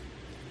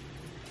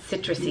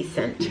 citrusy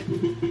scent.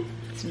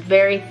 It's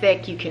very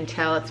thick, you can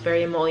tell. It's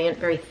very emollient,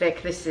 very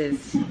thick. This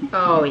is,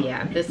 oh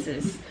yeah, this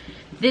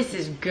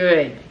is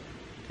good.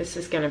 This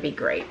is gonna be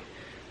great.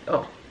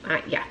 Oh,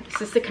 yeah,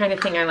 this is the kind of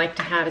thing I like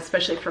to have,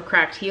 especially for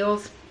cracked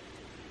heels.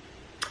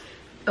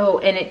 Oh,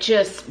 and it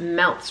just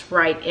melts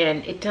right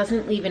in. It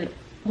doesn't leave an,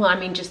 well, I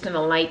mean, just in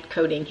a light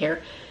coating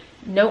here.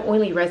 No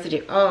oily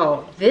residue.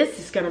 Oh, this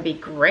is gonna be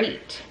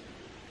great.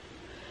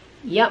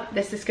 Yep,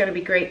 this is gonna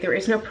be great. There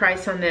is no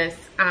price on this.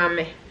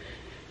 The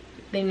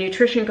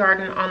Nutrition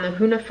Garden on the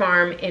Huna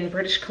Farm in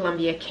British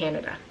Columbia,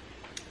 Canada.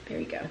 There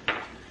you go.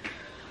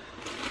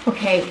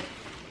 Okay,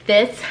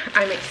 this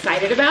I'm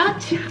excited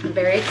about. I'm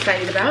very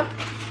excited about.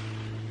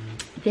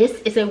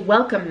 This is a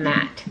welcome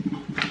mat.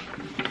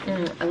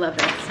 I love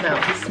that smell,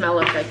 the smell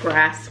of the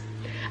grass.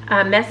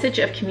 A message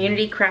of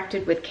community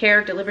crafted with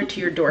care, delivered to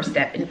your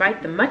doorstep.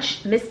 Invite the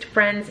much missed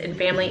friends and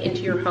family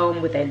into your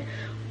home with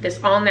this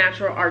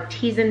all-natural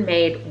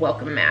artisan-made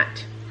welcome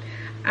mat.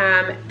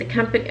 The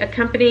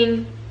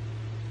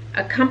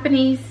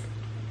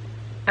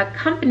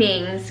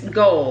accompanying's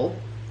goal.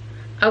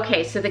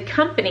 Okay, so the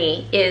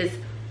company is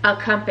a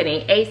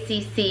company,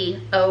 ACCOMPANY.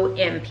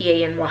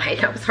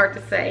 That was hard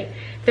to say.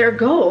 Their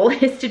goal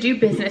is to do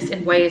business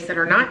in ways that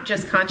are not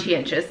just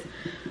conscious,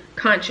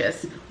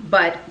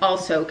 but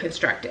also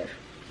constructive.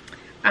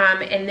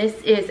 And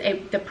this is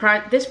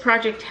this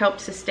project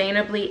helps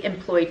sustainably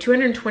employ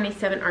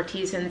 227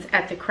 artisans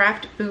at the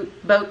Craft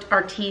Boat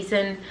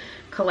Artisan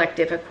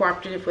Collective, a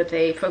cooperative with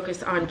a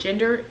focus on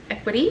gender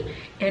equity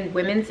and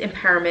women's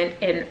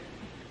empowerment in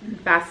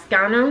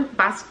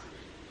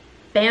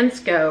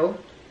Bansko,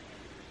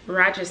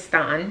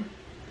 Rajasthan,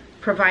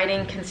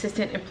 providing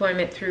consistent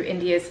employment through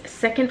India's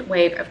second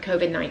wave of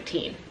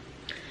COVID-19.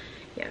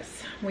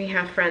 Yes, we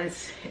have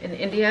friends in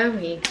India.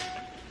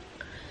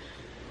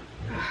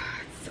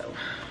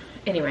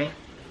 Anyway,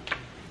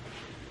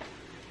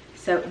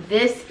 so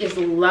this is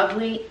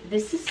lovely.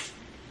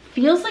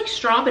 Feels like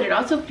straw, but it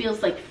also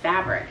feels like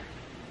fabric.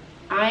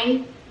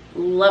 I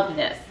love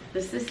this.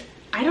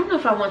 I don't know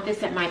if I want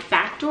this at my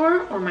back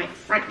door or my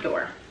front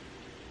door.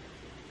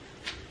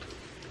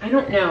 I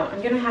don't know.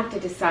 I'm gonna have to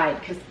decide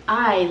because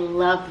I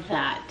love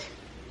that.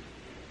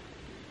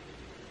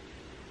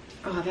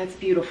 Oh, that's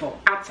beautiful.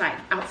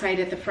 Outside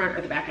at the front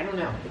or the back, I don't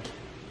know.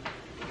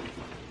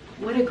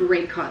 What a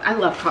great cause. I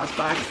love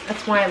Causebox.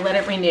 That's why I let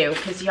it renew,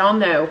 because y'all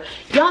knew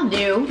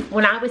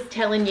when I was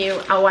telling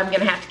you, oh, I'm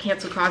gonna have to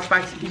cancel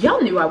Causebox,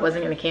 y'all knew I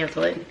wasn't gonna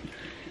cancel it.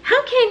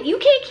 You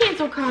can't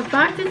cancel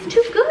Causebox, it's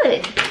too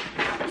good.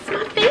 It's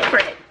my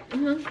favorite.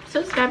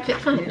 So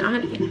FabFitFun.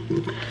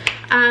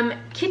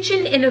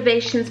 Kitchen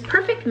Innovations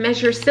Perfect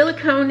Measure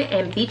Silicone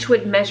and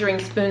Beechwood Measuring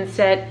Spoon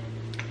Set.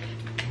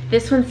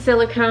 This one's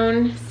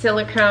silicone.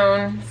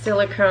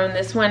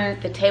 This one,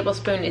 the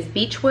tablespoon is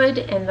beechwood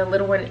and the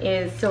little one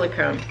is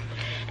silicone.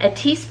 A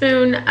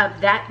teaspoon of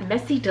that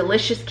messy,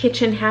 delicious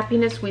kitchen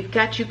happiness. We've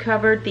got you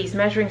covered. These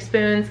measuring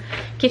spoons,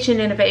 Kitchen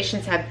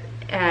Innovations, have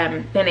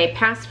been a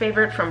past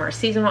favorite from our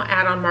seasonal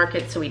add-on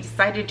market, so we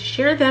decided to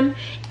share them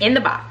in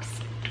the box.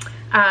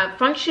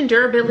 Function,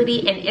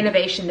 durability, and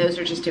innovation. Those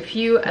are just a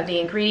few of the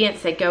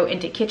ingredients that go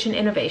into Kitchen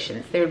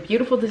Innovations. They're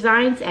beautiful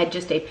designs, add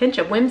just a pinch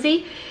of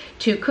whimsy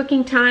to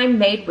cooking time,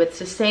 made with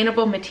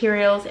sustainable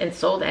materials and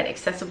sold at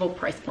accessible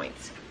price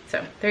points.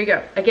 So there you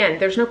go. Again,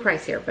 there's no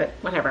price here, but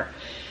whatever.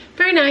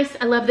 Very nice.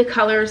 I love the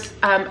colors.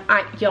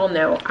 Y'all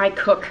know I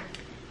cook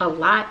a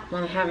lot.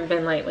 Well, I haven't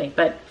been lately,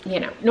 but you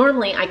know,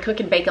 normally I cook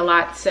and bake a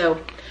lot,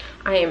 so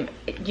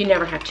you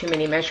never have too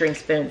many measuring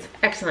spoons.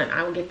 Excellent.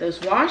 I will get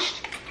those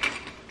washed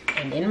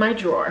and in my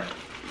drawer.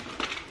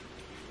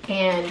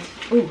 And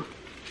ooh,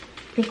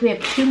 I think we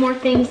have 2 more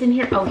things in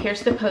here. Oh,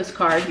 here's the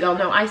postcard. Y'all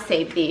know I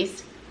saved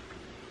these.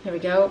 There we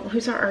go.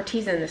 Who's our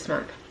artisan this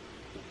month?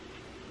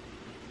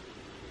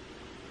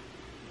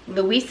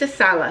 Luisa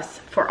Salas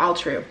for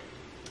Alltrue.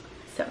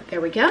 So there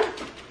we go.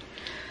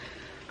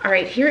 All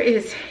right, here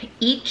is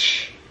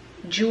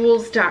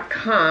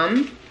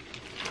eachjewels.com.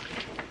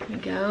 There we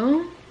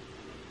go.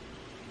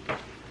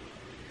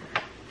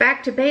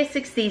 Back to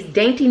basics, these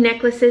dainty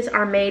necklaces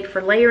are made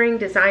for layering,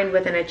 designed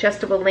with an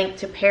adjustable link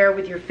to pair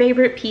with your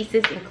favorite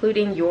pieces,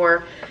 including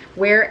your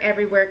Wear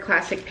Everywhere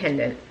classic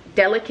pendant.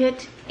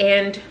 Delicate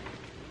and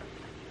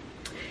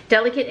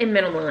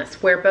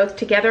minimalist. Wear both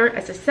together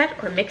as a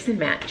set or mix and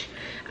match.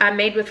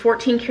 Made with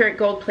 14 karat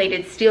gold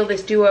plated steel,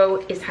 this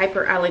duo is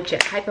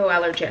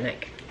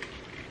hypoallergenic.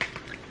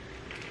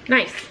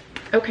 Nice.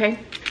 Okay.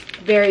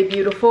 Very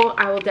beautiful.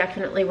 I will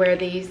definitely wear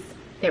these.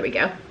 There we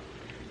go.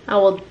 I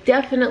will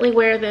definitely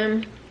wear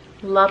them.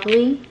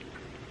 Lovely.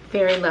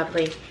 Very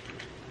lovely.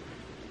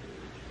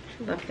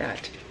 Love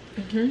that.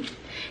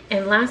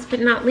 And last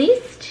but not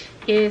least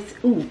is,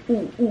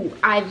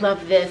 I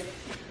love this.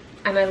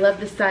 And I love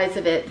the size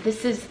of it.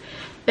 This is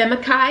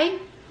Bemaki.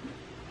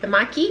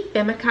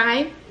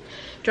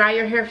 Dry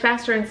your hair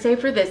faster and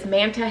safer. This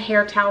Manta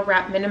hair towel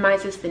wrap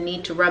minimizes the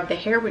need to rub the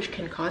hair, which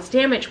can cause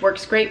damage.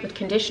 Works great with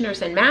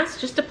conditioners and masks.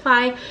 Just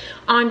apply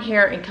on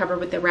hair and cover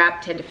with the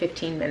wrap 10 to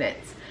 15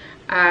 minutes.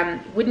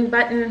 Wooden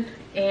button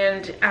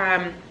and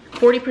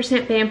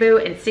 40% bamboo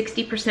and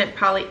 60%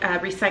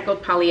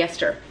 recycled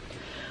polyester.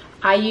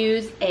 I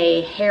use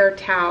a hair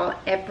towel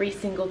every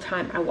single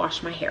time I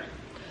wash my hair.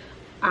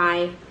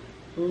 I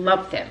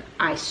love them.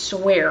 I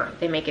swear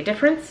they make a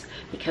difference,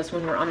 because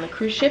when we're on the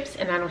cruise ships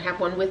and I don't have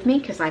one with me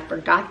because I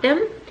forgot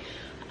them,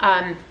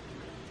 my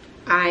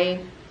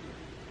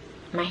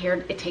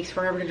hair, it takes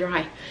forever to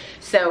dry.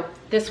 So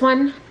this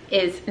one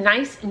is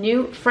nice,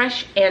 new,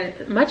 fresh,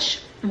 and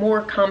much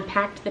more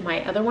compact than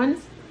my other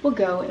ones. Will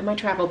go in my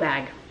travel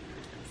bag.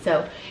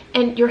 So,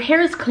 and your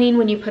hair is clean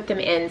when you put them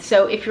in.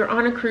 So if you're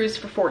on a cruise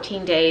for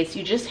 14 days,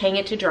 you just hang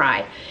it to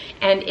dry.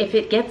 And if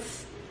it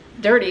gets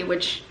dirty,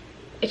 which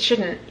it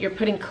shouldn't, you're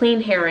putting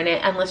clean hair in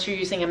it unless you're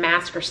using a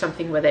mask or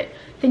something with it.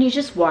 Then you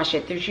just wash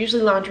it. There's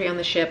usually laundry on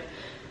the ship,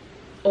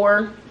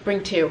 or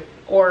bring two,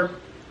 or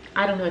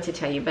I don't know what to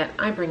tell you, but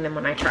I bring them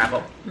when I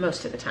travel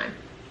most of the time.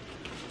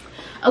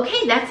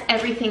 Okay, that's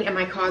everything in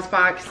my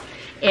Causebox.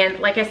 And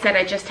like I said,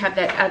 I just have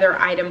that other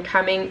item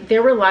coming.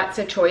 There were lots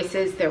of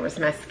choices. There was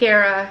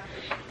mascara.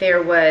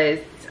 There was,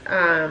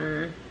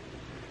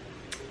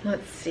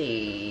 let's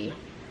see,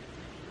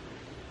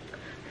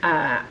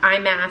 eye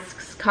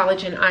masks,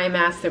 collagen eye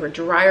masks. There were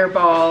dryer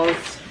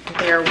balls.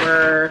 There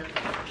were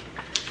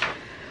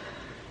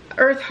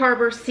Earth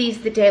Harbor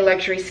Seize the Day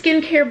Luxury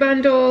Skincare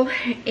Bundle,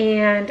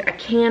 and a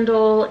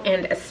candle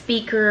and a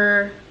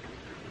speaker.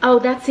 Oh,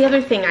 that's the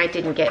other thing I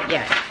didn't get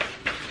yet.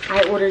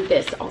 I ordered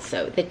this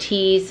also, the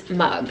Tease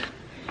mug.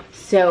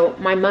 So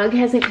my mug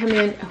hasn't come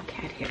in. Oh,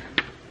 cat hair.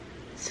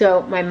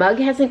 So my mug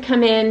hasn't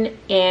come in,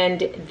 and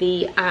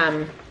the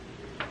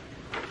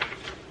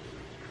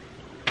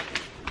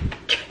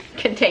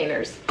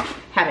containers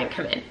haven't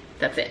come in.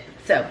 That's it.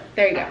 So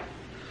there you go.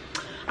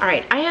 All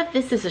right, I have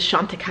this as a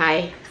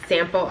Chantecaille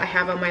sample I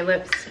have on my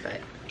lips, but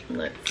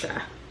let's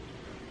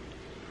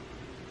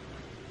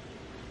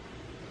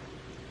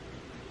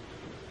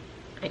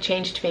I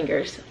changed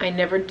fingers. I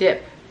never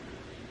dip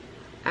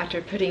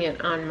after putting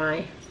it on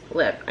my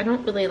lip. I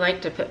don't really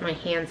like to put my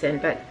hands in,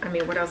 but I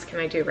mean, what else can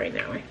I do right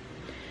now? I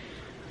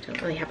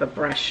don't really have a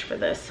brush for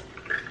this.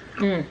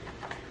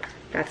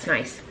 That's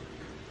nice.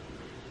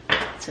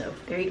 So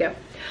there you go.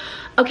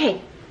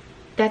 Okay,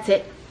 that's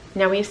it.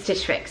 Now we have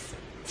Stitch Fix.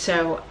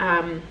 So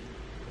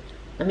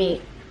let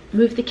me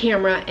move the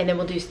camera and then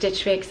we'll do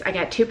Stitch Fix. I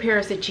got 2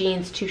 pairs of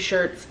jeans, 2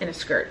 shirts, and a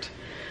skirt.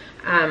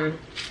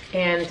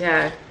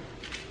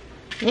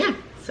 Yeah,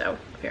 so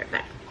I'll be right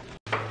back.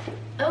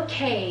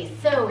 Okay,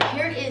 so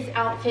here is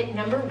outfit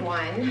number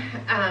 1.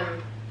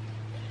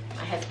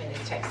 My husband is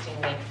texting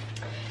me.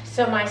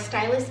 So my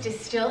stylist is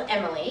still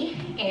Emily,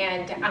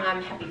 and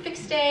happy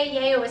fix day.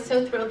 Yay, I was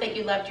so thrilled that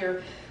you loved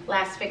your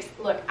last fix.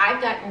 Look,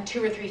 I've gotten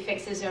 2 or 3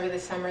 fixes over the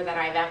summer that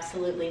I've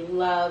absolutely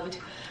loved.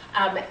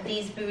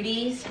 These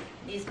booties,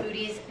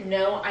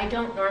 no, I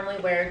don't normally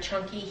wear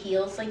chunky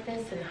heels like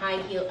this and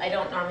high heel. I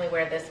don't normally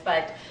wear this,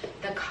 but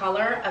the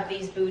color of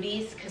these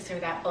booties, because they're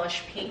that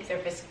blush pink, they're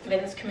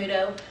Vince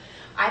Camuto,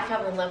 I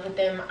fell in love with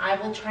them. I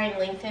will try and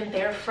link them.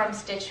 They're from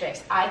Stitch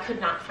Fix. I could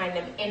not find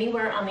them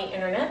anywhere on the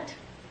internet,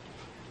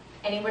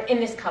 anywhere in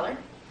this color.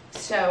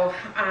 So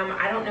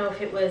I don't know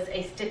if it was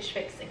a Stitch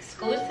Fix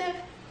exclusive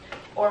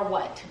or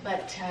what,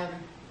 but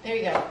there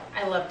you go.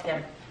 I loved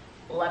them.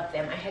 Loved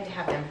them. I had to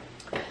have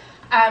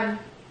them.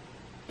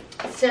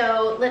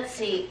 So let's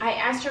see. I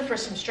asked her for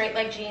some straight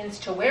leg jeans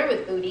to wear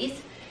with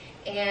booties,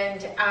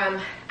 and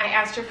I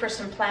asked her for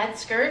some plaid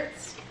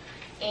skirts,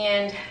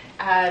 and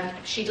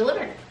she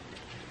delivered.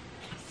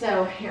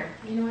 So here,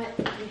 you know what?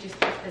 Let me just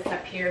put this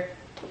up here.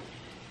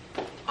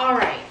 All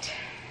right.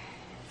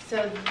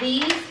 So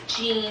these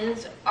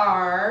jeans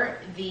are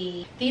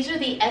these are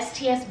the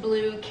STS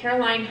Blue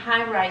Caroline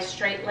High Rise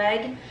Straight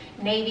Leg,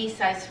 navy,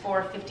 size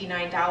 4,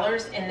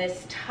 $59. And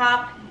this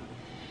top,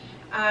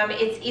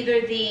 it's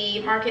either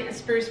the Market and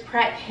Spruce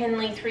Pratt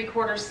Henley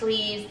 3/4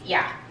 sleeves,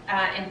 yeah,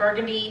 and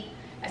burgundy,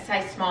 a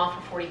size small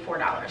for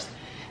 $44.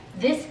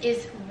 This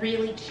is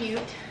really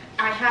cute.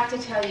 I have to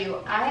tell you,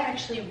 I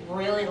actually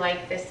really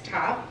like this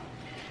top.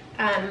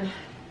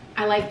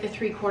 I like the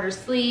 3/4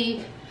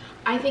 sleeve.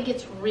 I think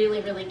it's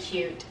really, really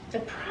cute. The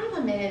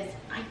problem is,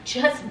 I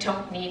just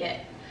don't need it.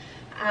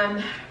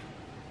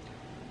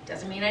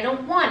 Doesn't mean I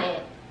don't want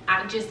it.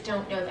 I just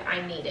don't know that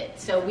I need it.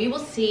 So we will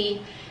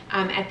see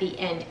at the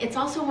end. It's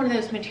also one of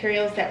those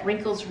materials that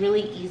wrinkles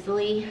really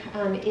easily.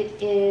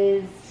 It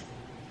is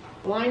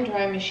line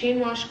dry, machine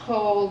wash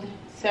cold,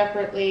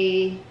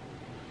 separately,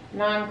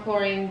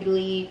 non-chlorine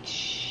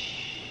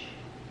bleach,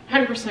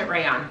 100%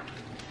 rayon.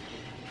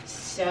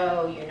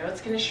 So you know it's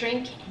going to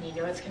shrink, and you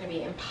know it's going to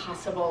be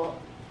impossible.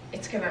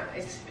 It's gonna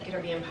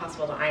be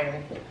impossible to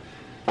iron.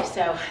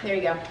 So there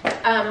you go.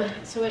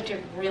 So we have to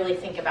really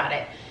think about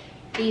it.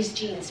 These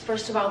jeans,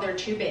 first of all, they're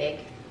too big.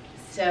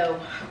 So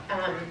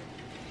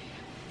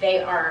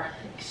they are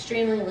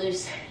extremely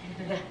loose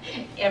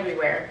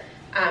everywhere.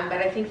 But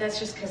I think that's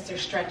just because they're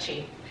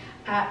stretchy.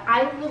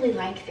 I really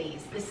like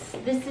these.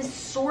 This is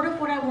sort of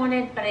what I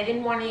wanted, but I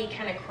didn't want any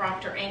kind of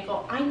cropped or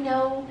ankle. I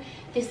know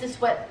this is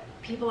what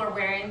people are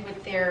wearing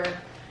with their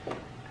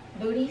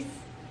booties.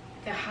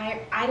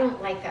 I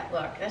don't like that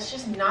look. That's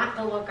just not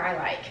the look I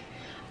like.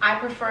 I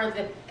prefer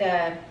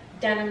the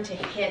denim to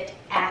hit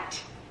at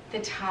the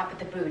top of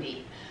the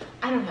booty.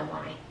 I don't know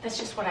why. That's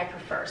just what I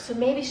prefer. So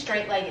maybe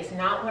straight leg is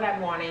not what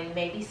I'm wanting.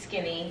 Maybe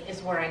skinny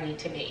is where I need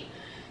to be.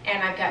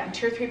 And I've gotten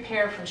 2 or 3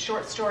 pair from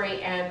Short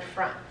Story and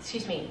from,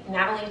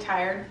 Natalie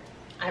Attired.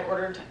 I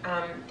ordered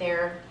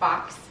their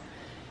box,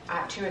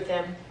 2 of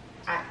them.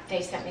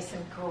 They sent me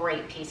some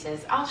great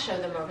pieces. I'll show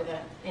them over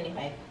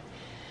anyway.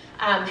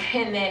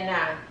 And then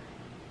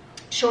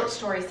Short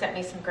Story sent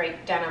me some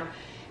great denim.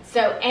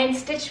 So, and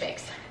Stitch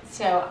Fix.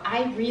 So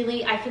I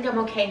think I'm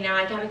okay now.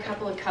 I got a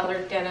couple of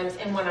colored denims,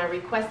 and when I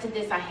requested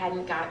this, I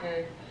hadn't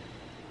gotten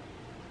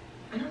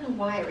I don't know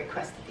why I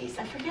requested these.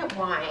 I forget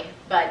why,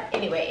 but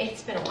anyway,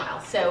 it's been a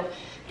while. So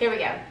here we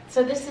go.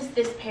 So this is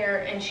this pair,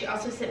 and she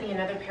also sent me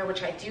another pair,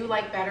 which I do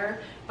like better,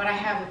 but I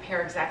have a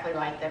pair exactly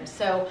like them.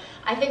 So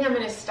I think I'm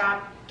gonna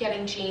stop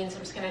getting jeans.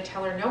 I'm just gonna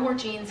tell her no more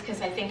jeans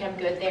because I think I'm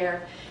good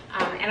there.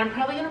 And I'm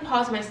probably gonna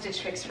pause my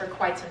Stitch Fix for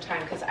quite some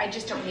time because I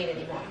just don't need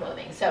any more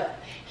clothing. So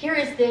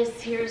here's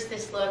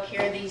this look,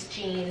 here are these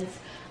jeans.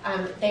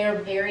 They are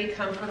very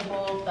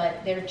comfortable,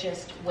 but they're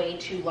just way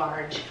too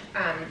large.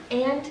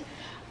 And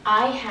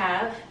I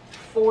have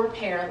 4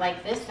 pair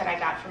like this that I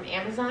got from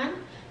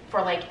Amazon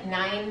for like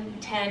 9,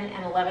 10,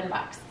 and 11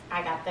 bucks.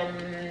 I got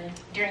them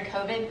during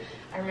COVID.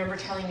 I remember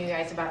telling you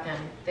guys about them.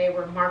 They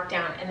were marked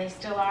down, and they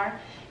still are.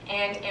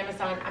 And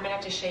Amazon, I'm gonna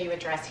have to show you a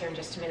dress here in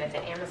just a minute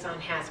that Amazon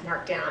has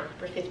marked down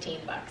for 15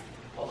 bucks.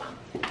 Hold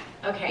on.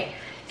 Okay,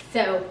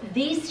 so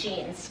these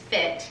jeans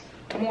fit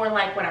more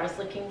like what I was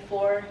looking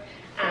for.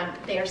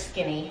 They're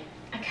skinny.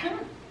 I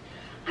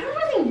don't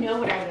really know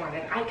what I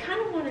wanted. I kind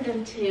of wanted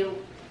them to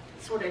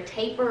sort of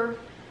taper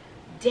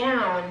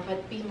down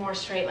but be more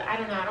straight. I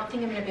don't know. I don't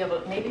think I'm gonna be able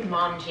to. Maybe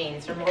mom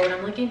jeans are more what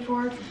I'm looking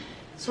for.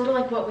 Sort of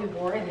like what we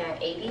wore in that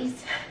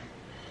 80s,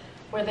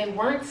 where they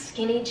weren't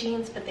skinny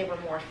jeans but they were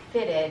more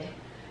fitted,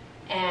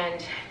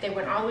 and they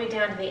went all the way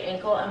down to the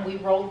ankle, and we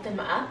rolled them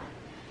up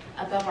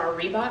above our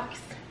Reeboks.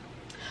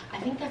 I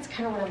think that's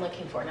kind of what I'm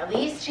looking for. Now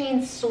these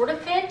jeans sort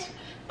of fit,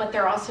 but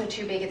they're also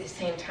too big at the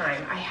same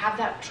time. I have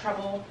that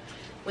trouble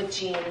with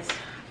jeans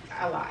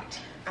a lot.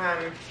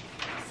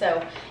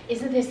 So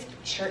isn't this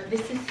shirt,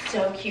 this is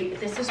so cute.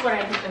 This is what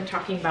I'm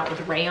talking about with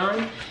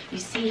rayon. You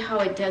see how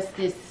it does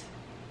this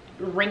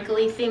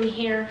wrinkly thing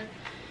here?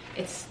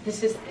 This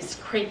is this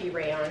crepey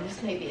rayon.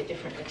 This may be a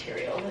different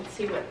material. Let's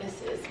see what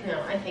this is.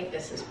 No, I think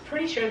this is,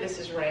 pretty sure this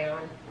is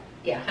rayon.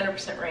 Yeah,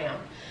 100% rayon.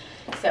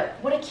 So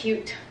what a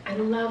cute, I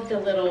love the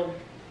little,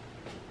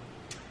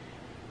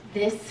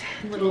 this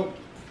little,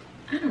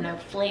 I don't know,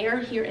 flare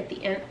here at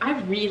the end. I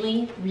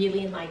really,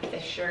 really like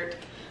this shirt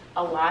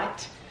a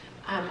lot.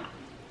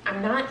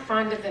 I'm not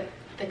fond of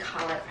the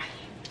collar.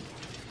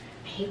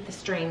 I hate the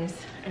strings,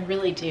 I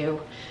really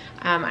do.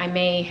 I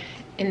may,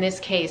 in this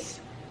case,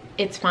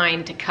 it's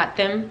fine to cut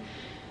them.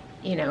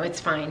 You know, it's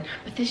fine.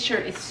 But this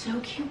shirt is so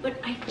cute, but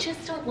I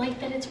just don't like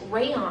that it's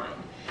rayon.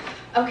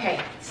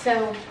 Okay,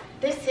 so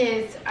this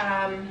is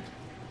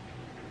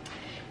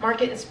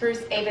Market and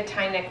Spruce Ava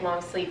tie neck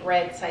long sleeve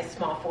red, size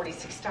small,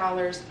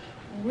 $46.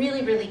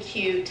 Really, really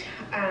cute.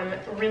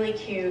 Really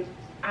cute.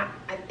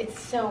 It's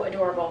so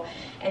adorable.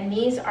 And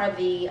these are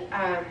the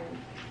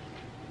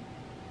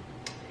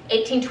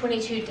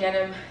 1822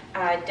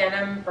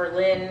 denim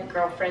Berlin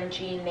girlfriend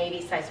jean navy,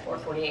 size 4,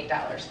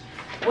 $48.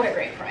 What a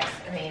great price.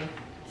 I mean,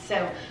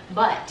 so,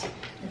 but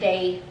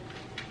they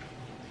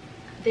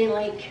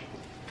like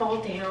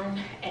fall down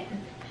and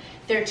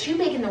they're too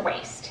big in the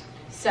waist.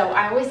 So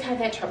I always had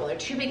that trouble. They're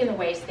too big in the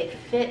waist. They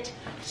fit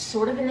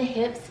sort of in the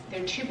hips.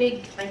 They're too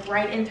big, like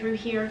right in through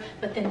here,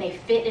 but then they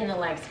fit in the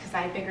legs because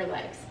I have bigger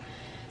legs.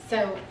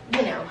 So,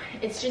 you know,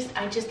 it's just,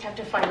 I just have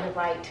to find the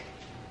right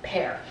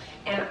pair.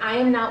 And I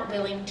am not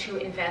willing to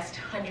invest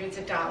hundreds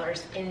of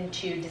dollars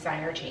into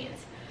designer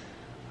jeans.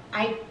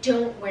 I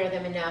don't wear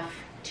them enough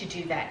to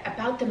do that.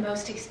 About the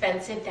most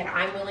expensive that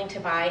I'm willing to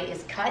buy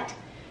is Cut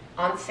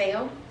on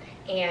sale,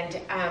 and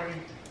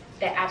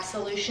the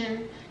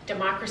Absolution,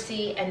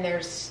 Democracy, and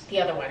there's the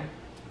other one.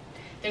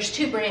 There's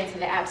 2 brands of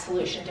the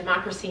Absolution,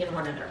 Democracy and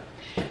one other.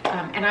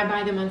 And I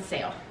buy them on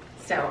sale.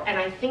 So, and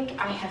I think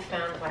I have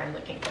found what I'm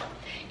looking for.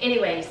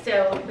 Anyway,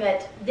 so,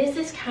 but this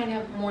is kind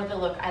of more the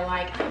look I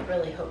like. I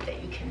really hope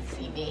that you can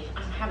see me.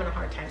 I'm having a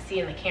hard time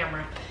seeing the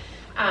camera.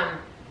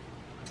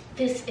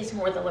 This is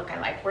more the look I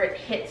like, where it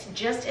hits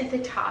just at the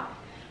top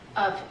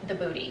of the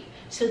booty.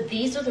 So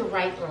these are the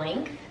right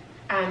length.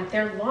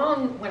 They're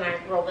long when I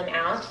roll them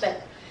out,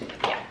 but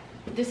yeah,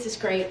 this is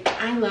great.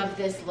 I love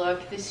this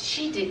look.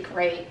 She did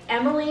great.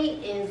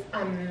 Emily is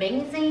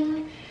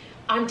amazing.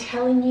 I'm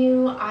telling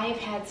you, I've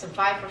had some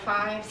 5 for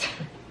 5s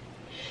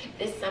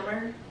this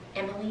summer,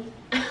 Emily.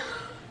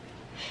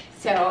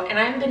 So, and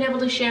I haven't been able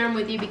to share them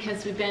with you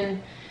because we've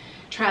been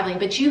traveling,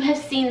 but you have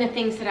seen the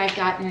things that I've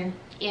gotten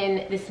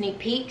in the sneak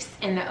peeks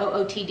and the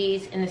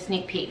OOTDs in the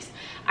sneak peeks.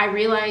 I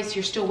realize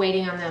you're still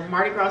waiting on the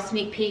Mardi Gras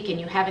sneak peek and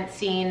you haven't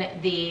seen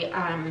the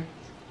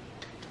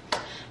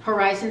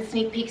Horizon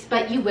sneak peeks,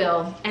 but you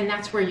will, and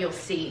that's where you'll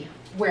see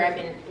where I've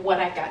been, what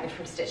I've gotten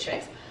from Stitch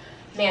Fix.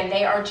 Man,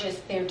 they're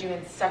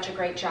doing such a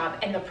great job,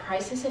 and the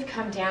prices have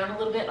come down a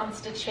little bit on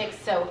Stitch Fix,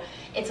 so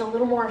it's a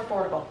little more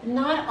affordable.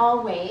 Not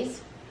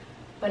always,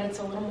 but it's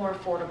a little more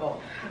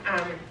affordable.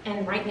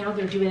 And right now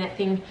they're doing that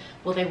thing,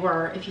 well, they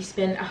were, if you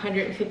spend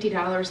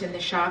 $150 in the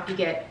shop, you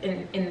get,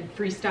 in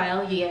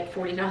freestyle, you get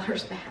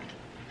 $40 back.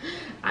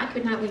 I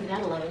could not leave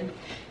that alone.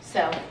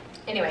 So,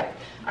 anyway,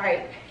 all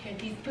right, here are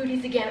these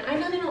booties again. I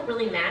know they don't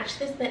really match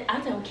this, but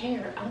I don't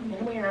care. I'm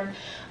gonna wear them.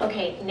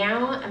 Okay,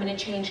 now I'm gonna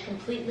change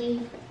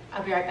completely.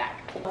 I'll be right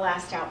back. The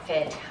last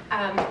outfit.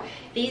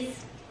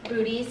 These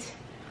booties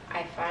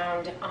I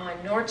found on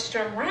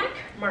Nordstrom Rack,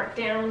 marked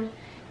down.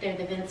 They're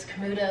the Vince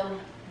Camuto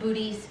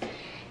booties.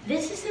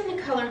 This is in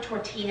the color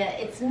Tortilla.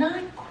 It's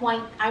not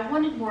quite, I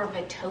wanted more of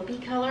a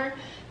taupey color,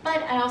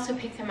 but I also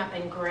picked them up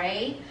in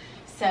gray.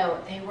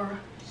 So they were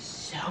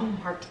so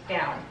marked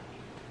down.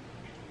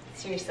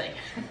 Seriously,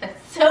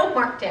 so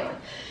marked down.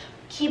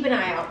 Keep an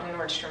eye out on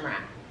Nordstrom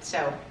Rack.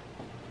 So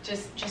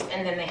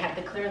and then they have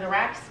the clear the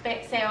rack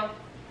sale.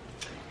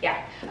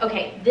 Yeah,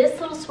 okay,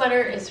 this little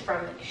sweater is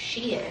from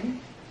Shein,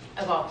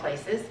 of all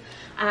places.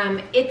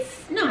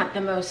 It's not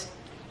the most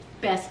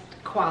best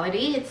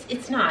quality,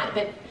 it's not,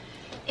 but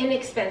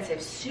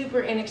inexpensive,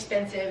 super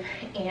inexpensive,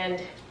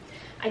 and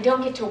I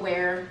don't get to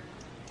wear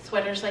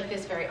sweaters like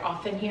this very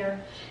often here,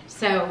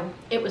 so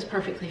it was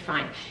perfectly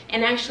fine.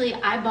 And actually,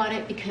 I bought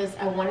it because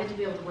I wanted to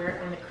be able to wear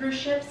it on the cruise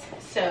ships,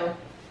 so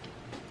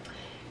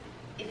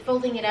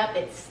folding it up,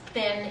 it's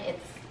thin,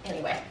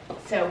 anyway.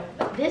 So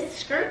this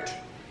skirt,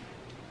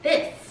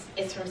 this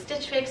is from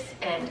Stitch Fix,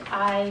 and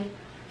I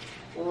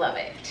love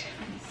it.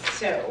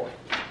 So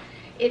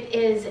it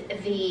is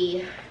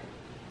the,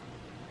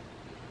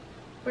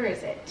 where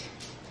is it?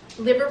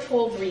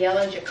 Liverpool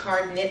Briello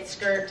Jacquard knit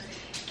skirt,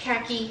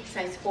 khaki,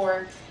 size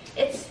 4.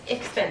 It's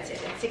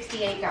expensive, it's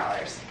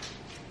 $68,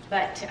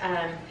 but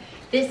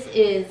this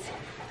is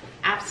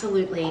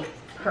absolutely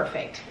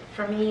perfect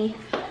for me.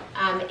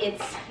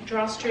 It's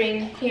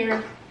drawstring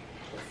here,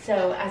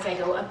 so as I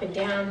go up and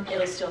down,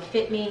 it'll still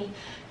fit me.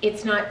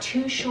 It's not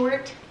too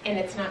short and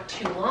it's not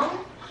too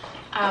long,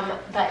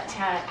 but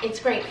it's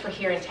great for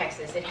here in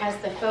Texas. It has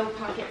the faux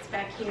pockets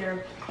back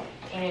here,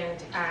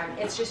 and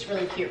it's just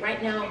really cute.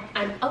 Right now,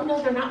 oh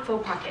no, they're not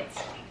faux pockets.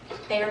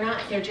 They are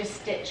not, they're just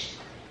stitched.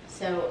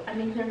 So, I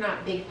mean, they're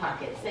not big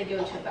pockets. They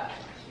go to about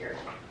here.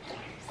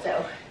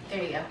 So,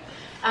 there you go.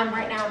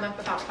 Right now, I'm up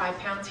about 5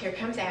 pounds. Here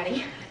comes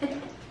Addie.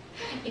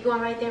 You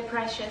going right there,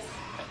 precious?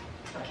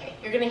 Okay,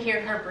 you're gonna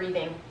hear her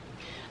breathing.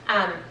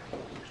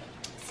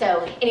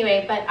 So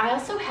anyway, but I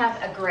also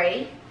have a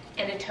gray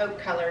and a taupe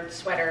colored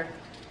sweater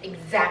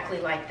exactly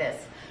like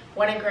this.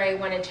 One in gray,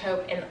 one in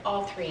taupe, and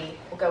all 3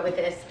 will go with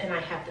this. And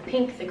I have the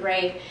pink, the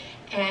gray,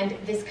 and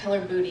this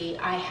color bootie.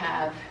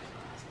 I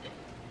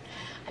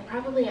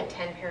probably have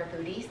 10 pair of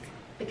booties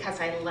because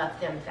I love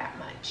them that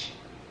much.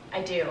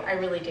 I do, I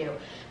really do.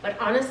 But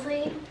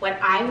honestly, what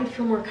I would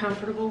feel more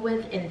comfortable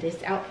with in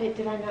this outfit,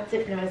 did I not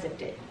zip? No, I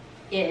zipped it,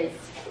 is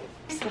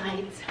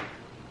slides.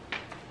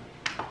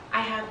 I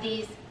have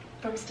these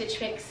from Stitch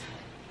Fix.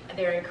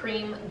 They're in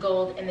cream,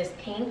 gold, and this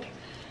pink.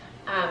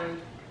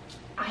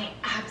 I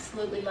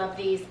absolutely love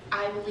these.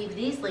 I will leave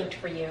these linked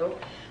for you.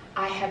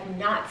 I have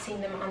not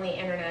seen them on the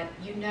internet.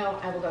 You know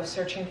I will go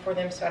searching for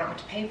them so I don't have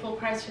to pay full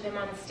price for them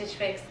on Stitch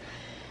Fix,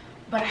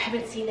 but I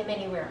haven't seen them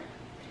anywhere.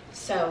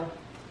 So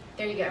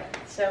there you go.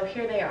 So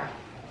here they are.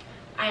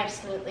 I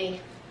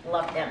absolutely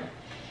love them.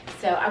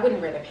 So I wouldn't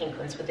wear the pink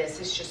ones with this.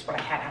 It's just what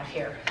I had out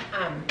here.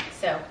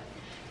 So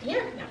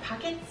yeah, now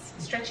pockets,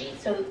 stretchy.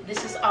 So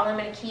this is all I'm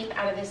going to keep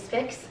out of this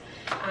fix,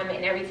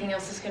 and everything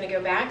else is going to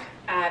go back.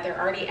 They're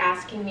already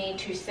asking me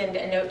to send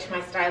a note to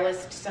my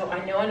stylist, so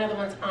I know another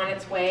one's on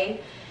its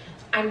way.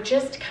 I'm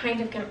just kind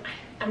of going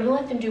to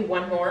let them do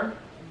one more,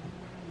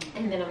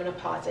 and then I'm going to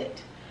pause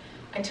it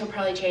until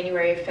probably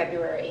January or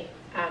February,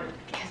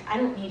 because I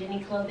don't need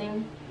any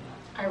clothing.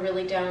 I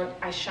really don't.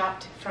 I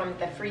shopped from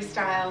the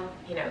Freestyle,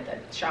 you know, the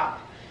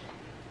shop.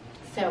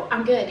 So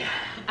I'm good.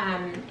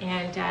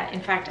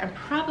 In fact, I'm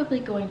probably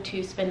going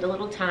to spend a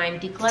little time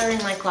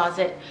decluttering my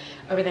closet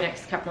over the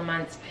next couple of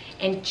months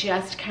and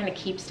just kind of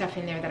keep stuff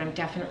in there that I'm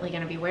definitely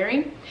going to be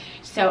wearing.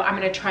 So I'm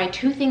going to try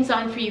 2 things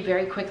on for you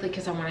very quickly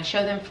because I want to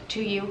show them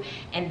to you,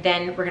 and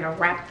then we're going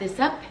to wrap this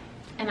up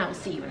and I will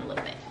see you in a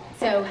little bit.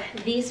 So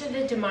these are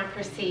the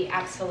Democracy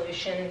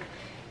Absolution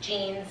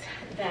jeans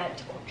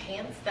or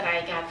pants that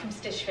I got from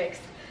Stitch Fix,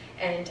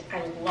 and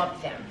I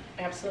love them,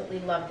 absolutely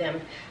love them.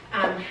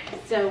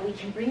 So we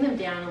can bring them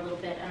down a little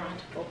bit. I don't have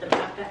to fold them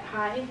up that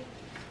high.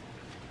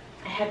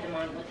 I had them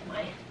on with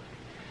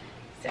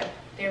so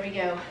there we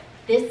go.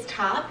 This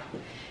top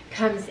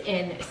comes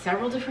in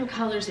several different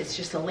colors. It's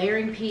just a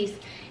layering piece.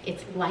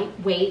 It's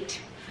lightweight.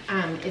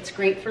 It's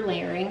great for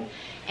layering,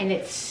 and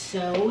it's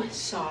so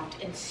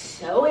soft and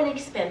so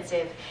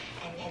inexpensive.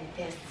 And then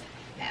this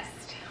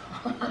vest.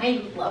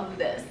 I love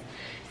this.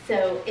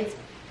 So it's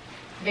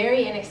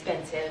very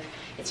inexpensive.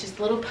 It's just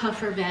a little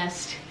puffer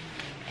vest,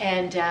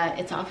 and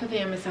it's off of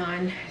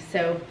Amazon.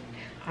 So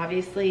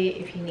obviously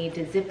if you need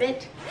to zip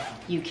it,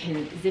 you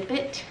can zip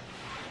it.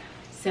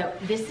 So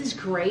this is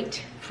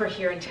great for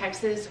here in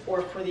Texas,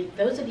 or for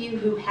those of you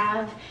who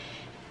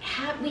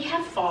we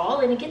have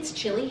fall and it gets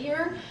chilly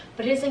here,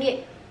 but it doesn't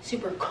get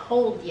super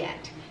cold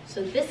yet.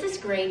 So this is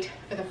great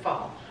for the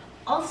fall.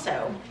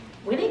 Also,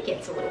 when it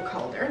gets a little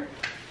colder,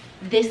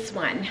 this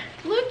one,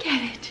 look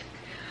at it.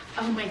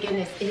 Oh my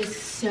goodness, it is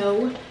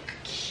so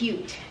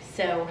cute.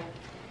 So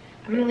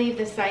I'm gonna leave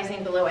the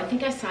sizing below. I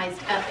think I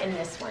sized up in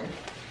this one.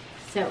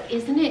 So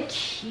isn't it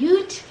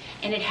cute?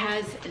 And it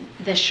has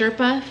the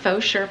Sherpa,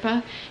 faux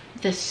Sherpa,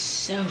 the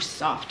so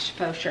soft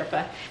faux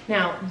Sherpa.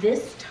 Now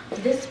this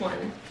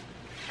one,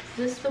 is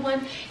this the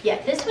one? Yeah,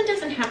 this one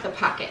doesn't have the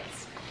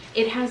pockets.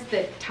 It has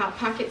the top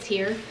pockets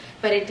here,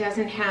 but it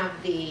doesn't have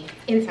the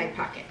inside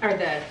pocket or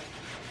the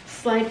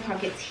slide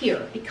pockets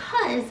here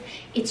because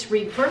it's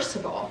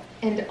reversible,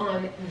 and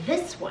on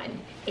this one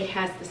it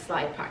has the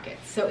slide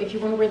pockets. So if you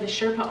want to wear the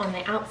Sherpa on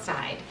the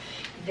outside,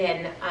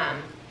 then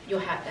you'll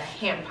have the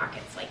hand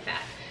pockets like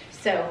that.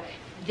 So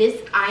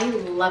this, I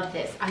love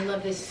this. I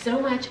love this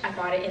so much. I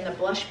bought it in the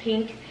blush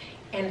pink,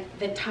 and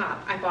the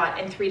top I bought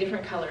in 3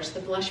 different colors. The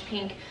blush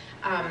pink,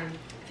 I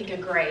think a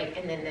gray,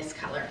 and then this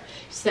color.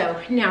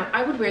 So now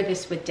I would wear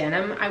this with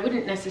denim. I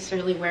wouldn't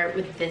necessarily wear it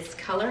with this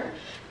color,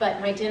 but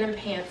my denim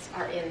pants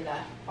are in the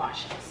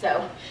wash,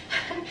 so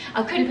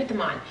I couldn't put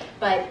them on.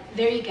 But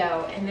there you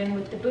go. And then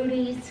with the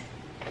booties,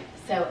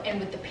 so, and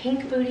with the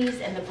pink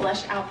booties and the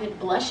blush outfit,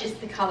 blush is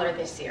the color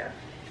this year.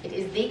 It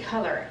is the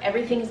color.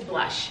 Everything's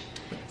blush.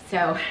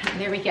 So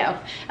there we go.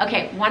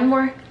 Okay, one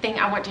more thing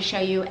I want to show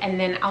you, and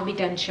then I'll be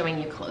done showing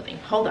you clothing.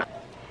 Hold on.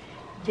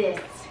 This,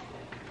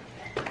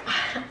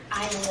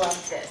 I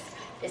love this.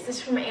 This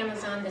is from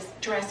Amazon. This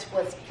dress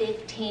was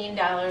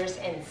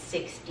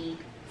 $15.60.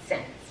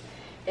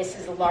 This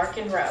is a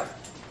Larkin robe.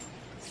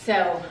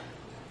 So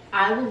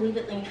I will leave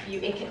it linked for you.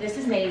 This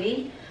is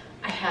navy.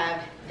 I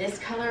have this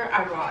color.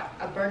 I brought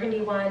a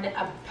burgundy one,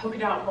 a polka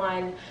dot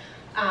one,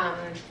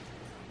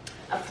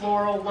 a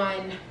floral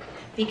one,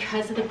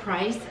 because of the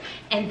price.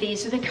 And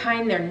these are the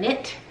kind, they're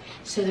knit,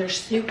 so they're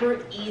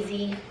super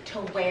easy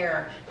to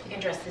wear. You can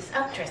dress this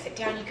up, dress it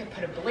down. You could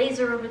put a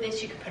blazer over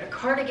this. You could put a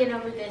cardigan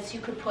over this. You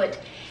could put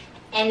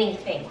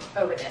anything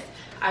over this.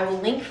 I will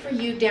link for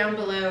you down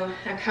below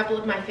a couple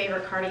of my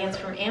favorite cardigans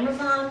from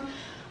Amazon.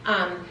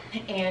 I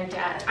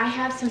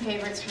have some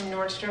favorites from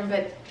Nordstrom,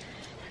 but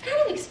they're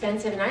kind of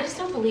expensive, and I just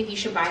don't believe you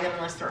should buy them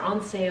unless they're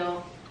on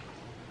sale.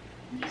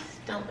 I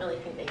just don't really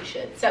think that you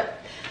should. So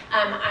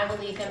I will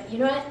leave them. You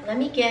know what? Let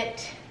me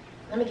get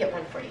one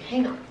for you.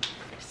 Hang on.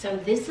 So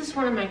this is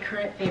one of my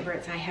current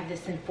favorites. I have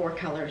this in 4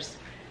 colors.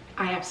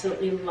 I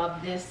absolutely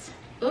love this.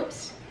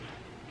 Oops.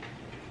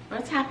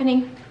 What's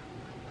happening?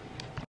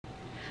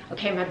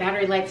 Okay, my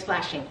battery light's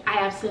flashing. I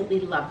absolutely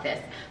love this.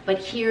 But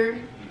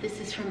here, this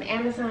is from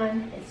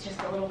Amazon. It's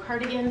just a little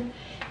cardigan,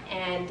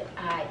 and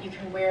you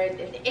can wear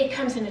it. It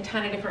comes in a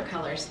ton of different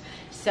colors.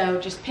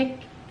 So just pick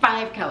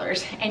 5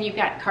 colors, and you've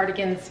got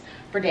cardigans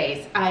for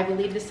days. I will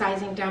leave the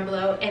sizing down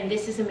below, and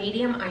this is a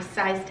medium. I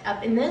sized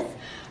up in this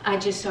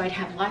just so I'd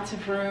have lots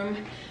of room.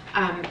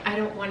 I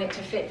don't want it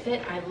to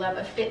fit. I love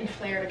a fit and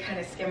flare to kind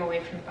of skim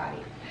away from the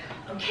body.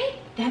 Okay,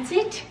 that's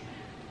it.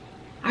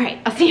 All right,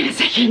 I'll see you in a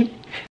second.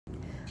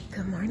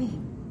 Good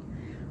morning.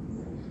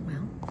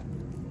 Well,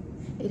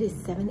 it is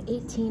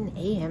 7:18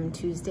 a.m.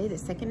 Tuesday, the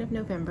 2nd of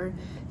November,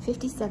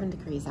 57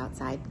 degrees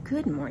outside.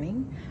 Good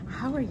morning.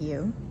 How are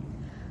you?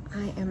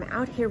 I am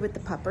out here with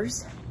the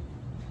puppers.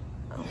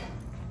 Oh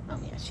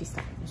yeah, she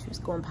stopped. She was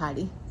going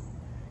potty.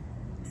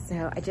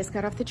 So I just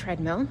got off the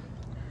treadmill.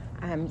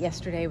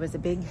 Yesterday was a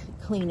big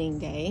cleaning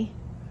day.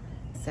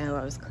 So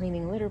I was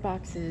cleaning litter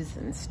boxes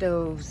and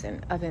stoves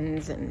and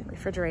ovens and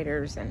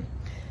refrigerators, and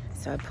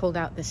so I pulled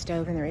out the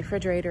stove and the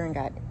refrigerator and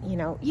got, you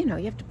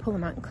have to pull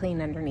them out and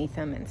clean underneath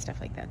them and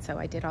stuff like that. So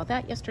I did all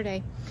that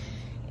yesterday,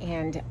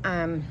 and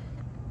I've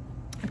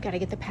got to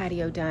get the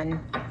patio done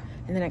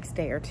in the next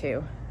day or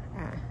two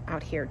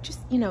out here. Just,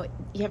 you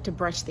have to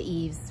brush the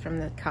eaves from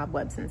the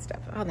cobwebs and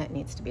stuff. All that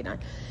needs to be done.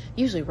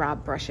 Usually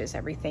Rob brushes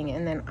everything,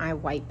 and then I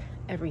wipe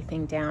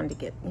everything down to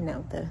get,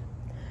 the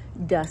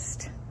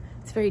dust.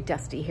 It's very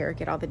dusty here.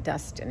 Get all the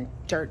dust and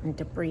dirt and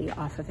debris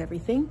off of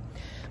everything.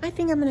 I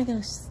think I'm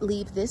gonna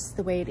leave this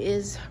the way it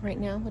is right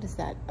now. What is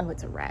that? Oh,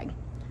 it's a rag.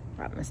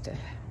 Rob must have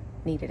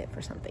needed it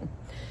for something.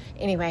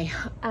 Anyway,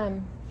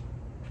 and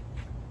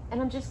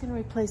I'm just gonna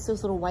replace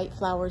those little white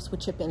flowers,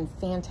 which have been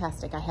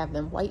fantastic. I have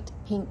them white,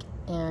 pink,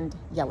 and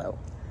yellow.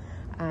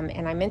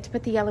 And I meant to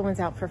put the yellow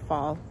ones out for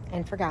fall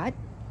and forgot.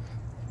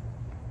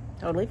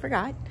 Totally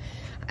forgot.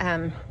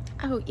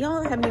 Oh,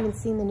 y'all haven't even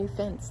seen the new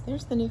fence.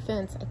 There's the new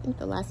fence. I think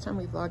the last time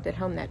we vlogged at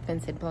home, that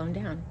fence had blown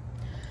down.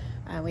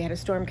 We had a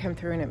storm come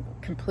through and it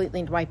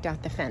completely wiped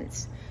out the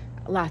fence.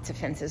 Lots of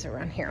fences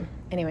around here.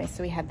 Anyway,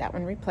 so we had that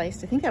one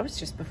replaced. I think that was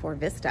just before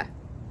Vista.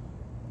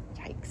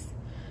 Yikes.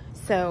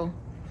 So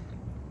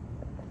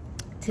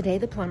today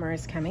the plumber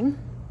is coming.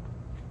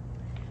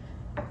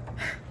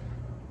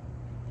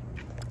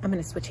 I'm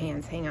gonna switch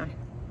hands, hang on.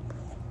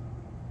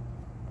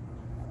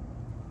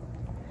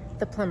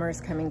 The plumber is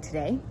coming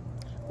today.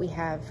 We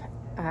have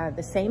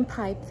the same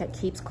pipe that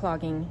keeps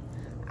clogging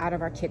out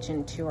of our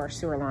kitchen to our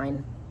sewer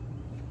line.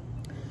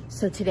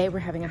 So today we're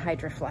having a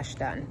hydro flush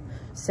done.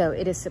 So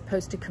it is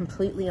supposed to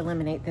completely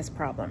eliminate this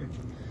problem.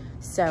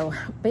 So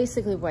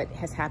basically what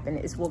has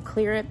happened is we'll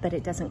clear it, but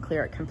it doesn't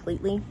clear it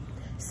completely.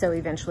 So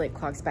eventually it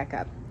clogs back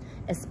up,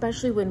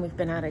 especially when we've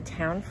been out of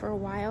town for a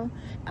while.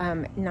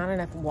 Not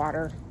enough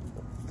water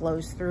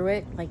flows through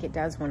it like it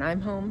does when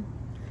I'm home.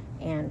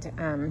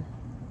 And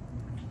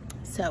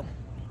so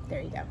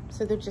there you go.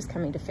 So they're just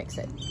coming to fix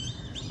it.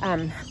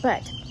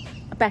 But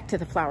back to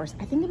the flowers.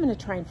 I think I'm gonna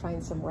try and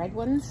find some red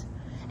ones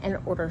and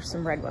order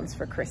some red ones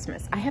for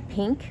Christmas. I have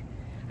pink.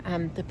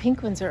 The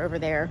pink ones are over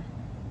there,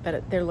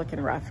 but they're looking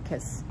rough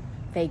because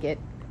they get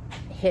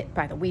hit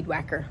by the weed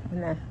whacker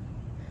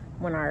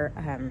when our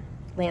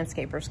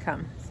landscapers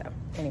come. So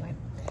anyway,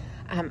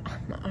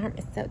 my arm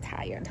is so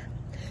tired.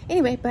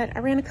 Anyway, but I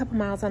ran a couple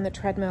miles on the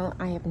treadmill.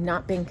 I have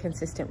not been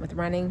consistent with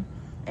running.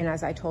 And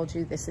as I told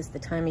you, this is the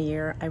time of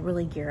year I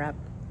really gear up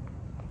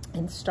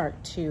and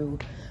start to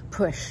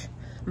push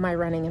my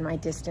running and my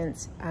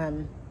distance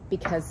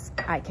because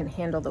I can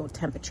handle the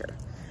temperature.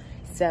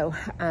 So,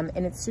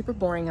 and it's super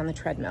boring on the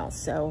treadmill.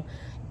 So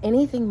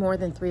anything more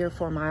than 3 or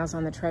 4 miles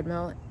on the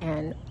treadmill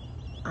and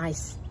I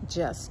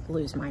just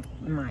lose my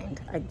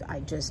mind.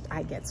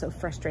 I get so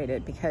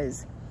frustrated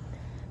because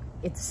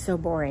it's so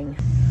boring.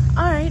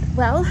 All right,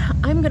 well,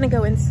 I'm gonna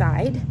go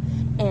inside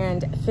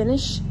and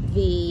finish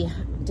the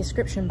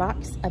description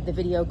box of the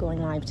video going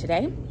live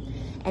today.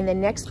 And the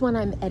next one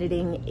I'm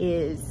editing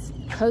is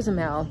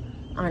Cozumel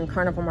on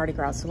Carnival Mardi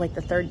Gras, so like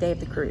the 3rd day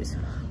of the cruise.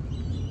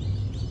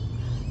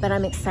 But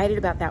I'm excited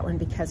about that one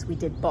because we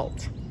did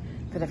Bolt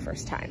for the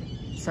first time.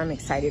 So I'm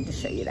excited to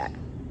show you that,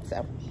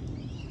 so.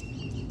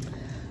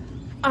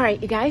 All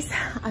right, you guys,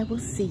 I will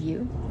see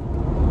you.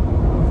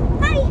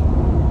 Hi,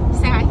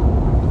 say hi.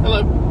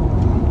 Hello.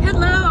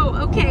 Hello,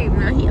 okay,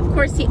 now of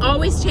course he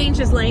always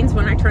changes lanes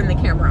when I turn the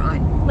camera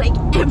on, like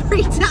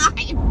every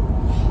time.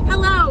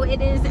 Hello,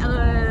 it is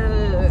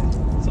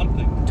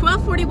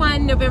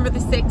 12:41, November the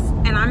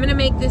 6th, and I'm gonna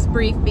make this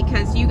brief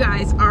because you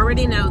guys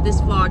already know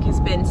this vlog has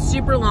been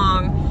super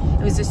long.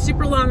 It was a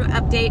super long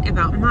update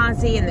about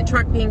Mozzie and the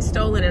truck being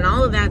stolen and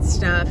all of that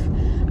stuff.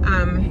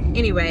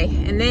 Anyway,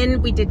 and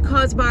then we did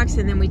Causebox,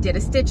 and then we did a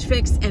Stitch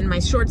Fix, and my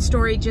short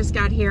story just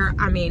got here.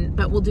 I mean,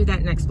 but we'll do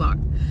that next vlog.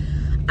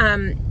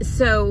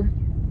 So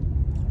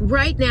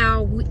right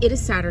now it is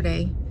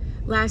Saturday.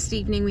 Last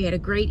evening we had a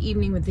great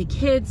evening with the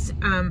kids.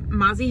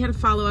 Mozzie had a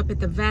follow-up at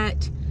the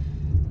vet.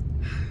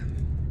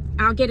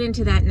 I'll get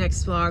into that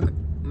next vlog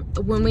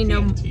when we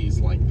know.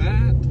 Tease like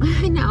that.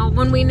 I know,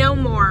 when we know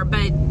more,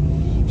 but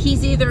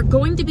he's either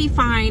going to be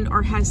fine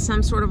or has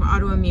some sort of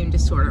autoimmune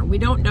disorder. We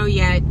don't know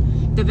yet.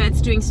 The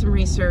vet's doing some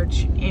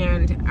research,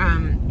 and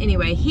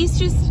anyway, he's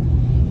just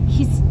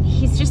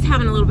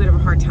having a little bit of a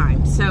hard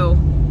time. So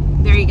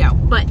there you go.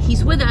 But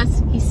he's with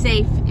us, he's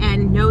safe,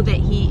 and know that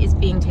he is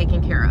being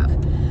taken care of.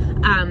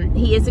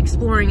 He is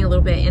exploring a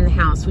little bit in the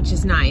house, which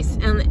is nice,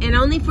 and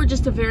only for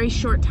just a very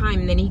short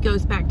time, and then he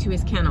goes back to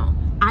his kennel.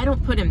 I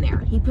don't put him there.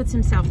 He puts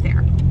himself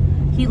there.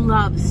 He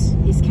loves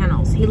his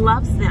kennels. He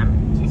loves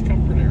them. It's his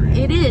comfort area.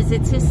 It is.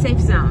 It's his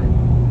safe zone.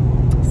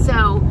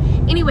 So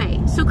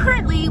anyway, so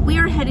currently we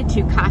are headed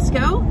to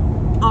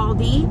Costco,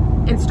 Aldi,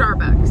 and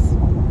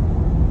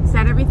Starbucks. Is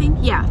that everything?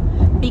 Yeah,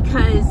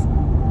 because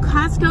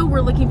Costco,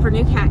 we're looking for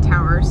new cat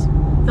towers.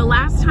 The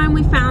last time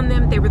we found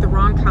them, they were the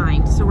wrong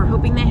kind, so we're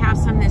hoping they have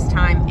some this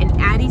time. And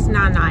Addie's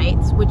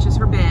nanites, which is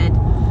her bed,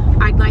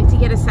 I'd like to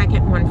get a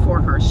second one for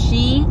her.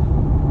 She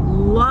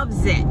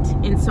loves it,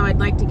 and so I'd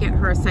like to get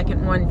her a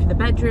second one for the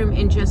bedroom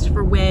and just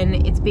for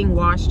when it's being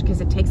washed,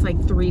 because it takes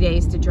like 3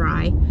 days to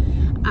dry,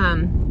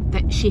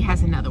 that she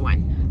has another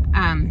one.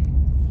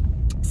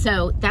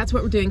 So that's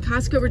what we're doing.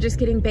 Costco, we're just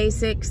getting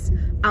basics.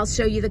 I'll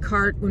show you the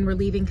cart when we're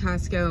leaving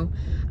Costco.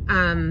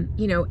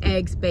 You know,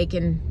 eggs,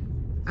 bacon,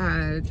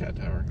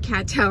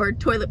 cat tower,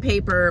 toilet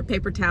paper,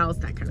 paper towels,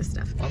 that kind of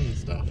stuff. Fun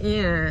stuff.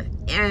 Yeah.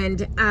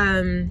 And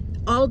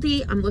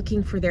Aldi, I'm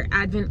looking for their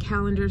advent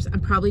calendars. I'm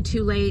probably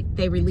too late.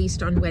 They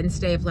released on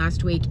Wednesday of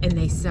last week and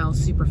they sell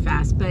super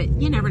fast, but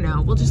you never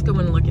know. We'll just go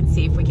in and look and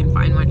see if we can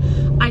find one.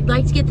 I'd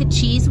like to get the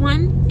cheese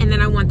one, and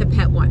then I want the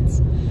pet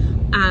ones.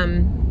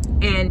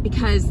 And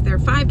because they're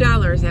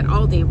 $5 at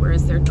Aldi,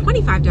 whereas they're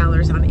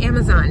 $25 on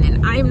Amazon,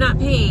 and I'm not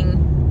paying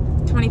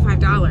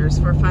 $25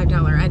 for a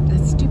 $5.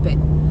 That's stupid.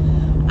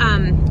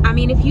 I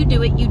mean, if you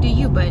do it, you do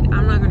you, but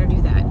I'm not going to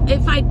do that.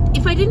 If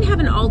I didn't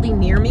have an Aldi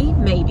near me,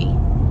 maybe.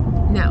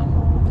 No.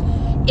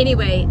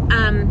 Anyway,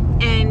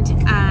 and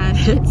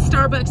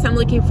Starbucks, I'm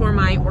looking for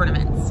my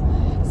ornaments.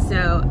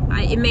 So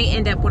it may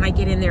end up when I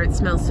get in there, it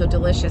smells so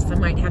delicious, I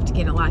might have to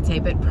get a latte,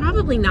 but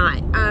probably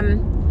not.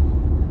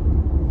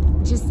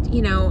 Just,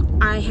 you know,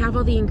 I have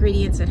all the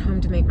ingredients at home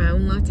to make my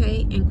own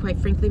latte, and quite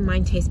frankly,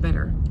 mine tastes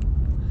better.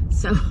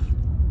 So,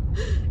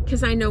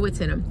 because I know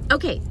what's in them.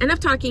 Okay, enough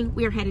talking.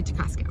 We are headed to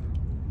Costco.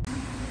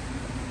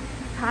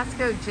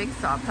 Costco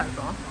jigsaw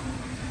puzzle.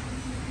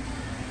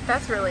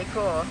 That's really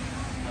cool.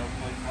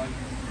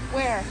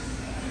 Where?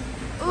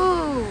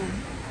 Ooh.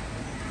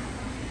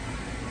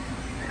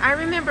 I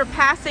remember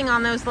passing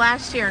on those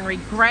last year and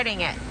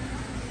regretting it.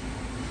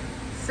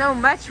 So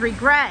much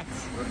regret.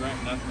 Regret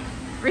nothing.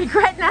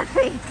 Regret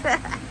nothing.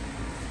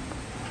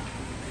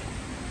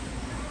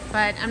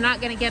 But I'm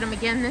not going to get them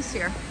again this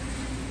year.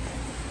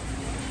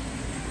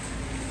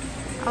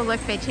 Oh, look,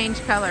 they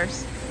changed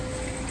colors.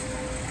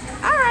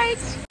 All right.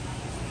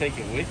 Take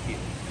it with you.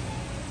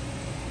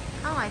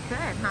 Oh, I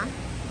could, huh?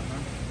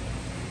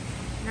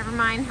 Never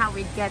mind how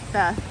we'd get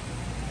the... Well,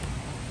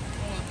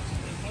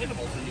 it's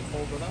inflatable, so you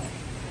fold it up.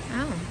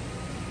 Oh.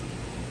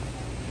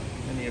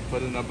 And you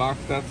put it in a box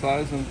that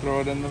size and throw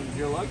it in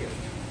your luggage.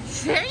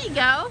 There you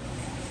go.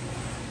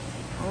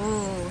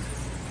 Oh.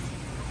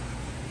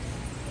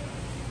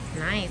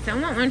 nice. I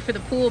want one for the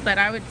pool, but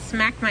I would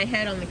smack my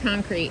head on the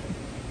concrete.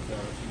 So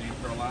what you need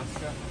for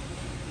Alaska?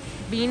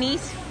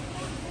 Beanies.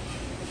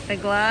 The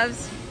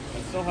gloves. I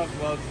still have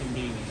gloves and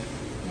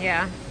beanies.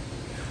 Yeah.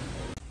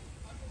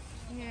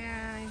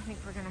 Yeah, I think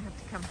we're gonna have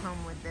to come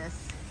home with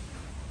this.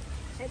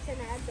 It's an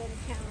advent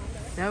calendar.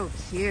 So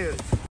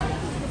cute.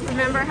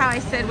 Remember how I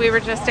said we were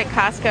just at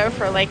Costco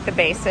for like the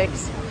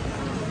basics?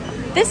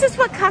 This is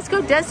what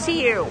Costco does to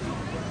you.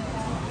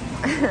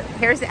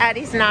 Here's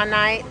Addie's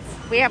non-nights.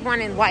 We have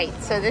one in white,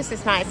 so this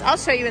is nice. I'll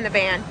show you in the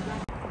van.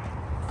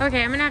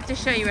 Okay, I'm gonna have to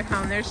show you at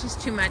home. There's just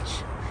too much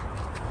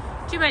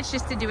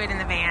just to do it in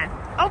the van.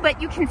 Oh,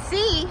 but you can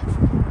see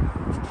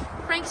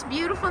Frank's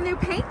beautiful new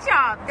paint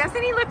job.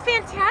 Doesn't he look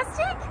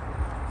fantastic?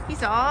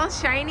 He's all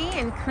shiny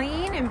and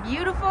clean and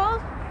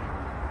beautiful.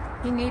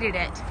 He needed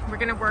it. We're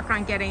gonna work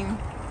on getting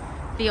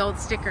the old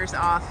stickers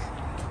off.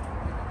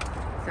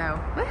 So,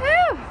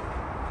 woohoo!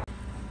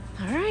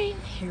 All right,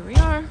 here we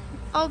are.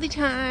 Aldi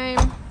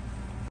time.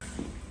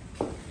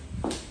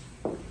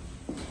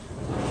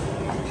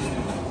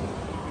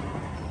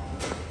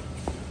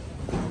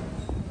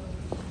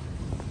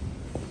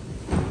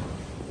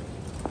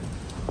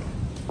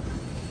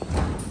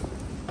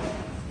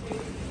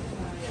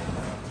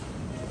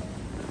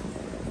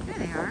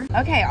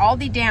 Okay,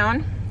 Aldi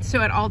down.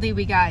 So at Aldi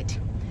we got,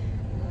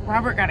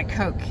 Robert got a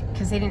Coke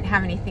because they didn't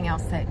have anything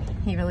else that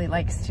he really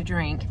likes to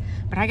drink.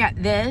 But I got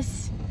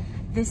this.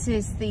 This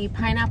is the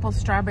pineapple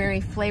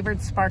strawberry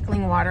flavored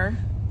sparkling water.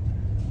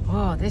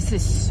 Oh, this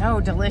is so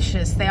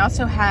delicious. They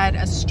also had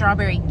a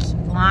strawberry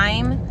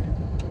lime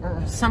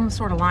or some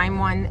sort of lime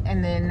one,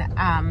 and then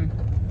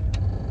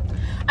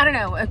I don't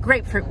know, a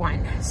grapefruit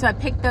one. So I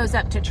picked those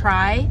up to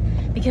try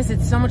because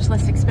it's so much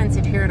less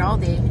expensive here at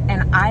Aldi,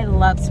 and I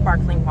love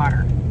sparkling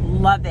water.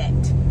 Love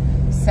it.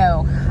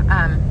 So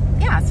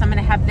yeah, so I'm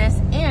gonna have this,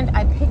 and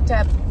I picked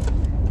up,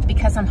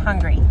 because I'm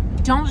hungry.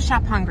 Don't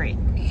shop hungry.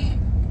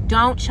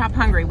 Don't shop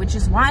hungry, which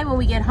is why when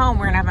we get home,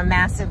 we're gonna have a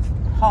massive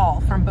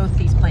haul from both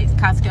these places,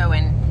 Costco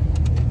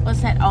and,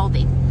 what's that,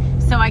 Aldi.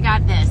 So I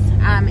got this.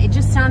 It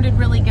just sounded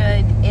really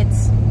good.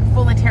 It's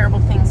full of terrible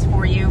things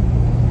for you.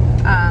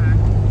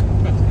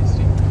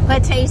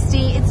 But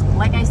tasty. It's,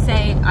 like I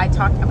say, I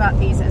talk about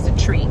these as a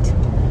treat.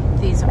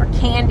 These are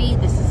candy.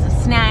 This is a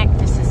snack.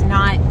 This is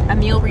not a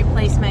meal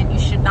replacement. You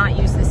should not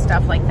use this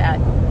stuff like that.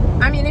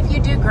 I mean, if you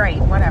do, great,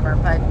 whatever,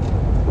 but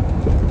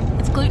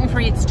it's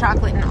gluten-free. It's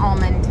chocolate and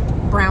almond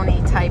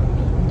brownie type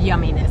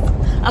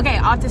yumminess. Okay,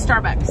 off to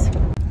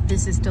Starbucks.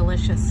 This is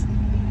delicious.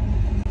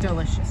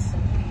 Delicious.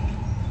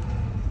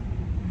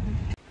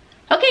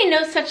 Okay,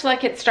 no such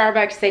luck at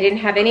Starbucks. They didn't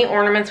have any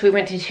ornaments. We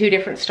went to 2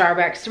 different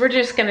Starbucks. So we're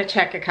just gonna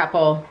check a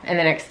couple in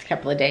the next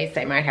couple of days.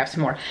 They might have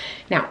some more.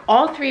 Now,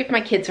 all 3 of my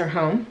kids are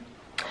home,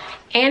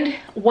 and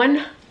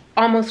one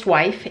almost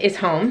wife is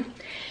home,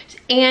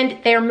 and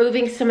they're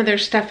moving some of their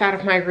stuff out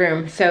of my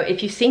room. So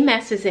if you see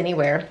messes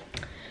anywhere,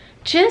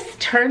 just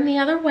turn the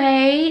other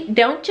way.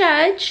 Don't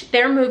judge.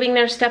 They're moving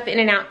their stuff in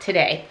and out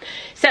today.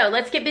 So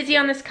let's get busy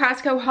on this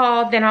Costco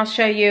haul. Then I'll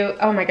show you,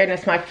 oh my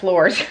goodness, my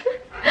floors.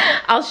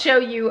 I'll show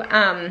you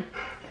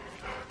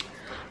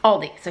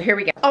Aldi. So here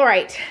we go. All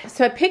right,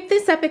 so I picked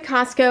this up at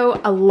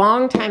Costco a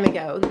long time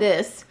ago,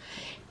 this,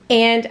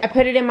 and I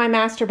put it in my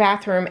master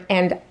bathroom,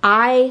 and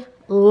I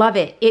love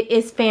it. It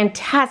is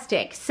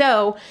fantastic.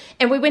 So,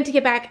 and we went to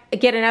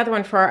get another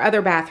one for our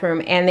other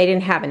bathroom, and they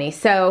didn't have any.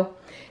 So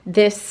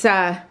this,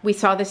 we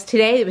saw this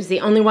today. It was the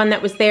only one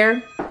that was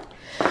there.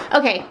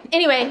 Okay,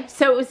 anyway,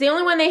 so it was the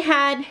only one they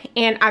had,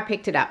 and I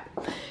picked it up.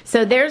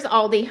 So there's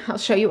Aldi. I'll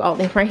show you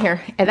Aldi right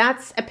here. And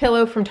that's a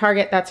pillow from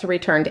Target. That's a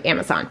return to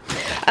Amazon.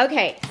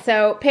 Okay,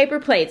 so paper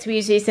plates. We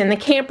use these in the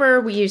camper.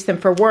 We use them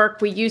for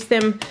work. We use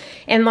them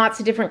in lots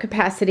of different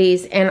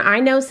capacities. And I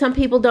know some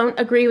people don't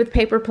agree with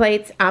paper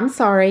plates. I'm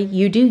sorry.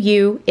 You do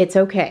you. It's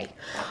okay.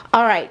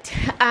 All right.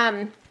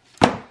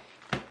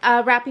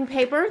 Wrapping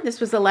paper. This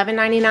was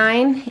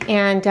 $11.99,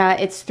 and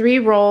it's 3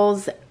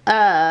 rolls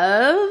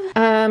of,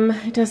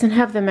 it doesn't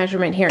have the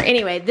measurement here.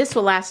 Anyway, this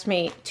will last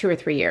me 2 or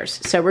 3 years,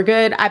 so we're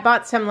good. I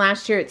bought some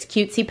last year. It's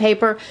cutesy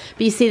paper,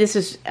 but you see this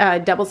is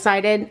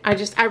double-sided.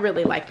 I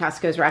really like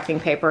Costco's wrapping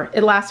paper.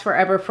 It lasts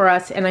forever for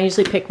us, and I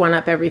usually pick one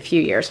up every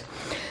few years.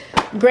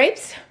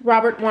 Grapes.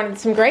 Robert wanted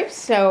some grapes,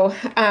 so,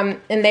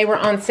 and they were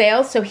on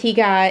sale, so he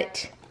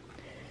got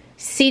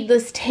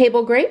seedless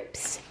table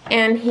grapes,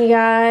 and he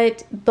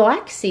got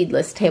black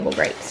seedless table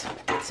grapes.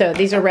 So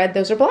these are red,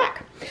 those are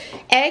black.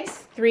 Eggs,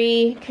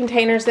 3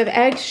 containers of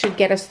eggs should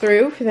get us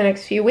through for the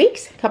next few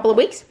weeks, couple of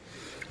weeks.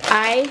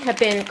 I have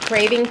been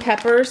craving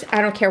peppers.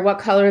 I don't care what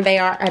color they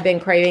are. I've been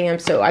craving them,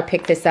 so I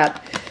picked this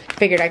up.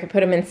 Figured I could put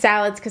them in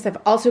salads because I've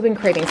also been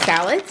craving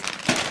salads.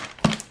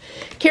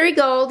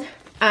 Kerrygold,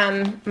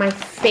 my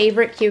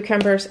favorite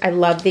cucumbers. I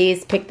love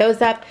these. Picked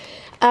those up.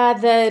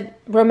 The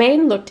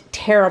romaine looked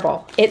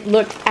terrible. It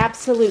looked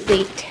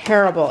absolutely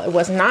terrible. It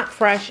was not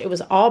fresh. It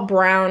was all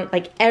brown,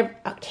 like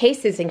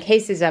cases and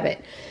cases of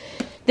it.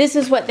 This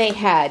is what they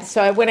had.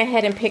 So I went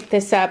ahead and picked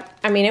this up.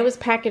 I mean, it was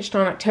packaged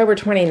on October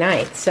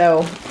 29th,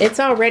 so it's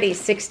already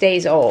 6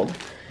 days old.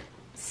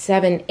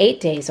 7,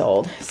 8 days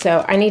old.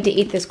 So I need to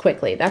eat this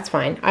quickly. That's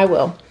fine. I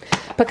will.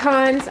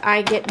 Pecans,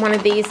 I get one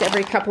of these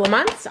every couple of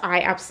months.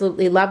 I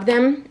absolutely love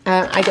them.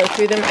 I go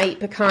through them. I eat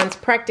pecans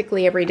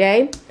practically every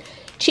day.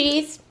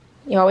 Cheese,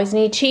 you always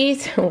need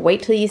cheese.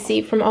 Wait till you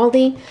see from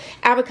Aldi.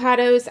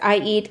 Avocados, I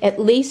eat at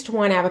least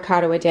 1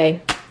 avocado a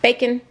day.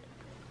 Bacon,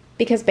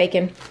 because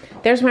bacon.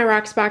 There's my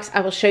rocks box.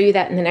 I will show you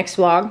that in the next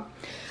vlog.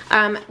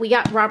 We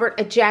got Robert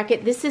a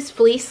jacket. This is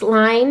fleece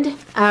lined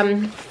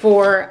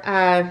for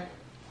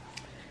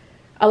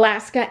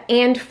Alaska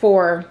and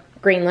for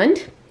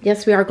Greenland.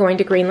 Yes, we are going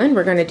to Greenland.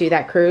 We're going to do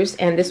that cruise,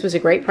 and this was a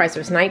great price. It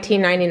was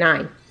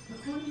 $19.99.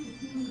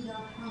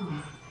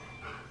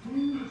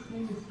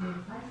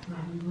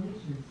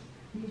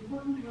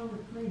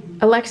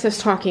 Alexa's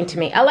talking to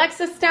me.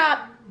 Alexa,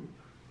 stop!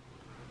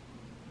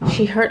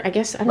 She heard, I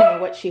guess, I don't know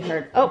what she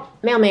heard. Oh,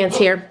 mailman's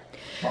here.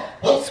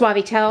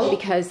 Suavitel,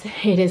 because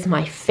it is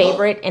my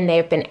favorite, and they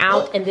have been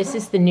out, and this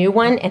is the new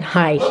one, and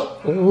I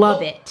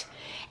love it.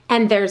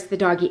 And there's the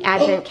doggy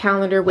advent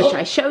calendar, which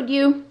I showed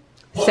you.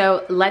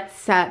 So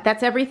let's,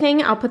 that's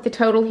everything. I'll put the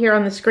total here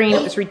on the screen.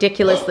 It was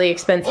ridiculously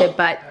expensive,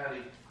 but,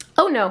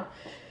 oh no.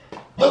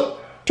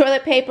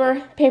 Toilet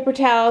paper, paper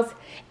towels,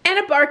 and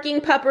a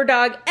barking pupper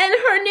dog, and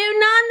her new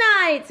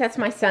non-nights. That's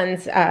my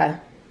son's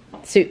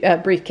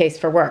briefcase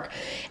for work.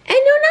 And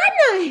new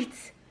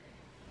non-nights.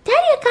 Daddy,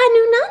 I got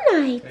new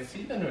non-nights. I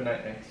see the new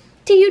nights.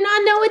 Do you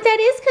not know what that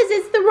is because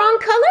it's the wrong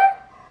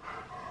color?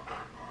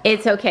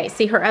 It's okay.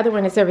 See, her other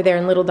one is over there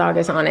and little dog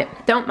is on it.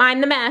 Don't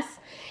mind the mess.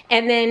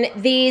 And then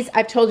these,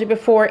 I've told you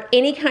before,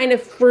 any kind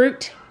of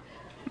fruit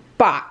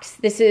box.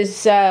 This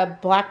is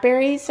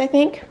blackberries, I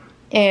think.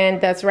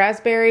 And that's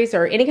raspberries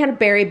or any kind of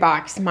berry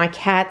box my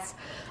cats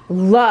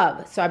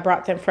love. So I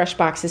brought them fresh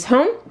boxes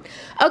home.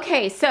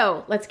 Okay,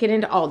 so let's get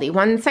into Aldi.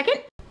 1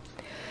 second.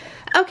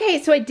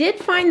 Okay, so I did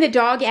find the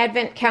dog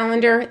advent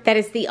calendar. That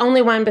is the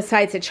only one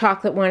besides the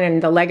chocolate one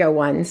and the Lego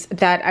ones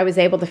that I was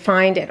able to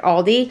find at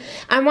Aldi.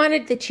 I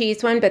wanted the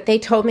cheese one, but they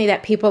told me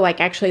that people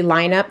like actually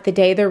line up the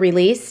day they're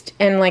released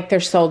and like they're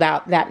sold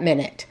out that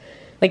minute.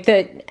 Like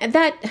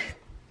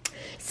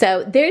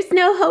so there's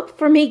no hope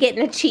for me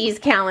getting a cheese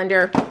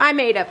calendar. I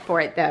made up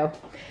for it though.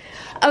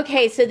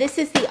 Okay, so this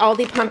is the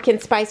Aldi pumpkin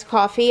spice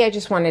coffee. I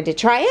just wanted to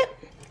try it.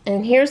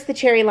 And here's the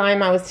cherry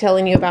lime I was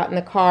telling you about in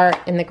the car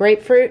and the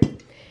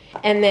grapefruit.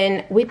 And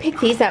then we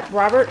picked these up.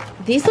 Robert,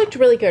 these looked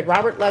really good.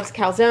 Robert loves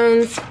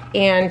calzones,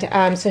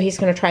 and so he's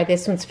going to try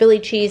this one's Philly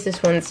cheese.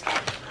 This one's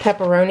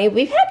pepperoni.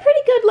 We've had pretty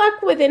good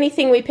luck with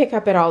anything we pick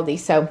up at Aldi,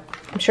 so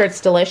I'm sure it's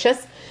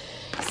delicious.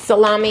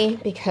 Salami,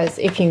 because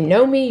if you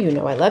know me, you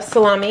know I love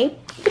salami,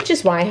 which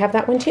is why I have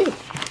that one too.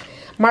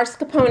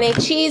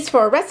 Mascarpone cheese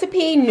for a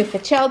recipe.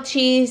 Neufchâtel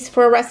cheese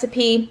for a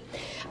recipe.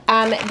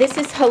 This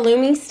is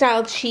halloumi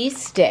style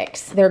cheese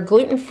sticks. They're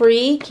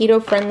gluten-free,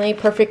 keto-friendly,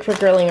 perfect for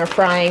grilling or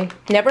frying.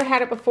 Never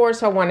had it before,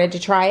 so I wanted to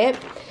try it.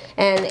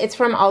 And it's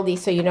from Aldi,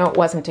 so you know it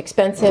wasn't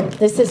expensive.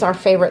 This is our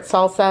favorite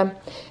salsa.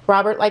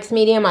 Robert likes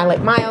medium, I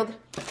like mild.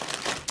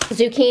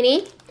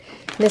 Zucchini.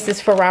 This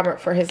is for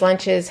Robert for his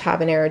lunches,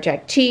 habanero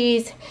jack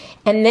cheese.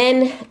 And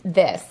then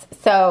this.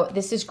 So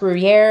this is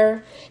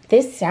Gruyere.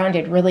 This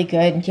sounded really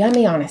good,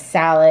 yummy on a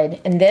salad.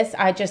 And this,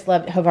 I just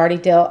loved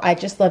Havarti dill. I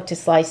just love to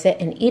slice it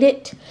and eat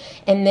it.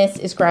 And this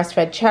is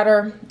grass-fed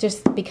cheddar,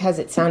 just because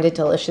it sounded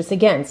delicious.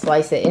 Again,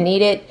 slice it and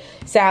eat it.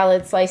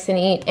 Salad, slice and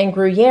eat. And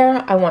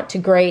Gruyere, I want to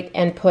grate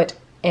and put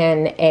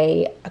in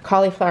a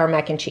cauliflower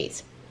mac and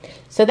cheese.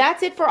 So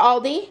that's it for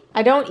Aldi.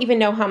 I don't even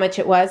know how much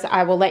it was.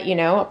 I will let you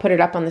know. I'll put it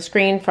up on the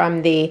screen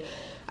from the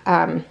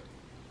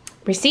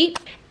receipt.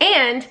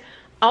 And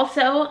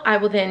also, I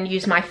will then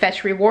use my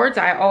Fetch Rewards.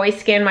 I always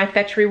scan my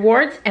Fetch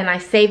Rewards and I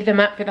save them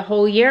up for the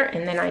whole year,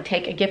 and then I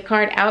take a gift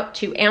card out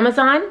to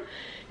Amazon.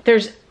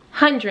 There's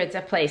hundreds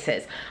of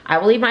places. I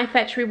will leave my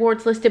Fetch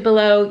Rewards listed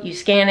below. You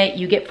scan it,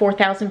 you get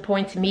 4,000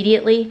 points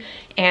immediately,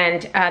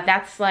 and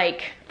that's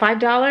like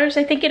 $5,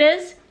 I think it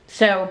is.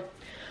 So,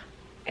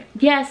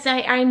 yes,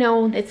 I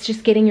know it's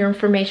just getting your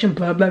information,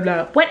 blah, blah,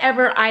 blah.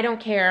 Whatever, I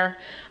don't care.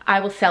 I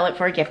will sell it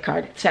for a gift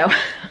card, so...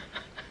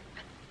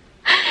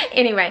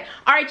 Anyway,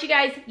 all right, you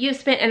guys, you've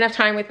spent enough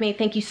time with me.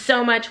 Thank you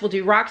so much. We'll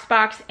do Rocks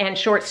Box and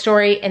Short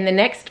Story in the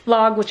next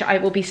vlog, which I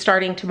will be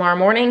starting tomorrow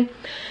morning.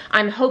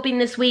 I'm hoping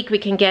this week we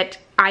can get,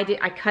 I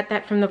cut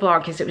that from the vlog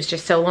because it was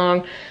just so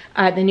long.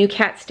 The new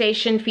cat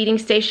station, feeding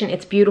station,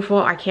 it's beautiful.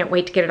 I can't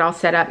wait to get it all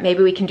set up.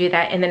 Maybe we can do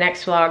that in the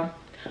next vlog.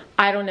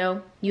 I don't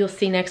know. You'll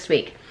see next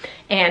week.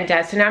 And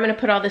so now I'm going to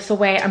put all this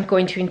away. I'm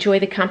going to enjoy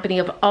the company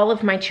of all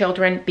of my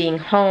children being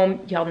home.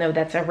 Y'all know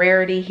that's a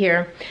rarity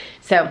here.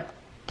 So...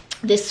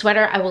 this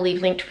sweater I will leave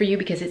linked for you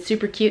because it's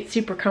super cute,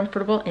 super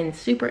comfortable, and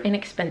super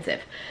inexpensive.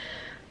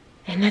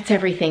 And that's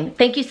everything.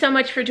 Thank you so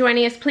much for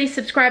joining us. Please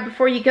subscribe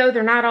before you go.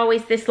 They're not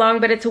always this long,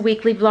 but it's a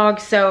weekly vlog,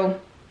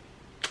 so,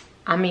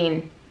 I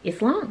mean,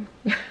 it's long.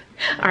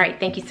 All right,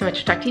 thank you so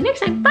much. Talk to you next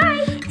time. Bye.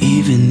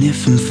 Even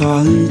if I'm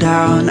falling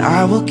down,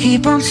 I will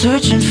keep on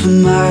searching for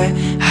my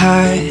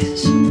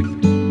highs.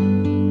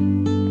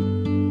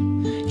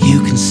 You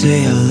can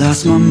say I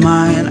lost my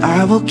mind,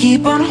 I will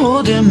keep on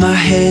holding my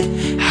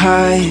head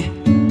high.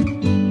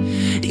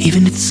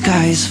 even if the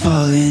sky is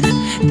falling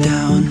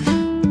down.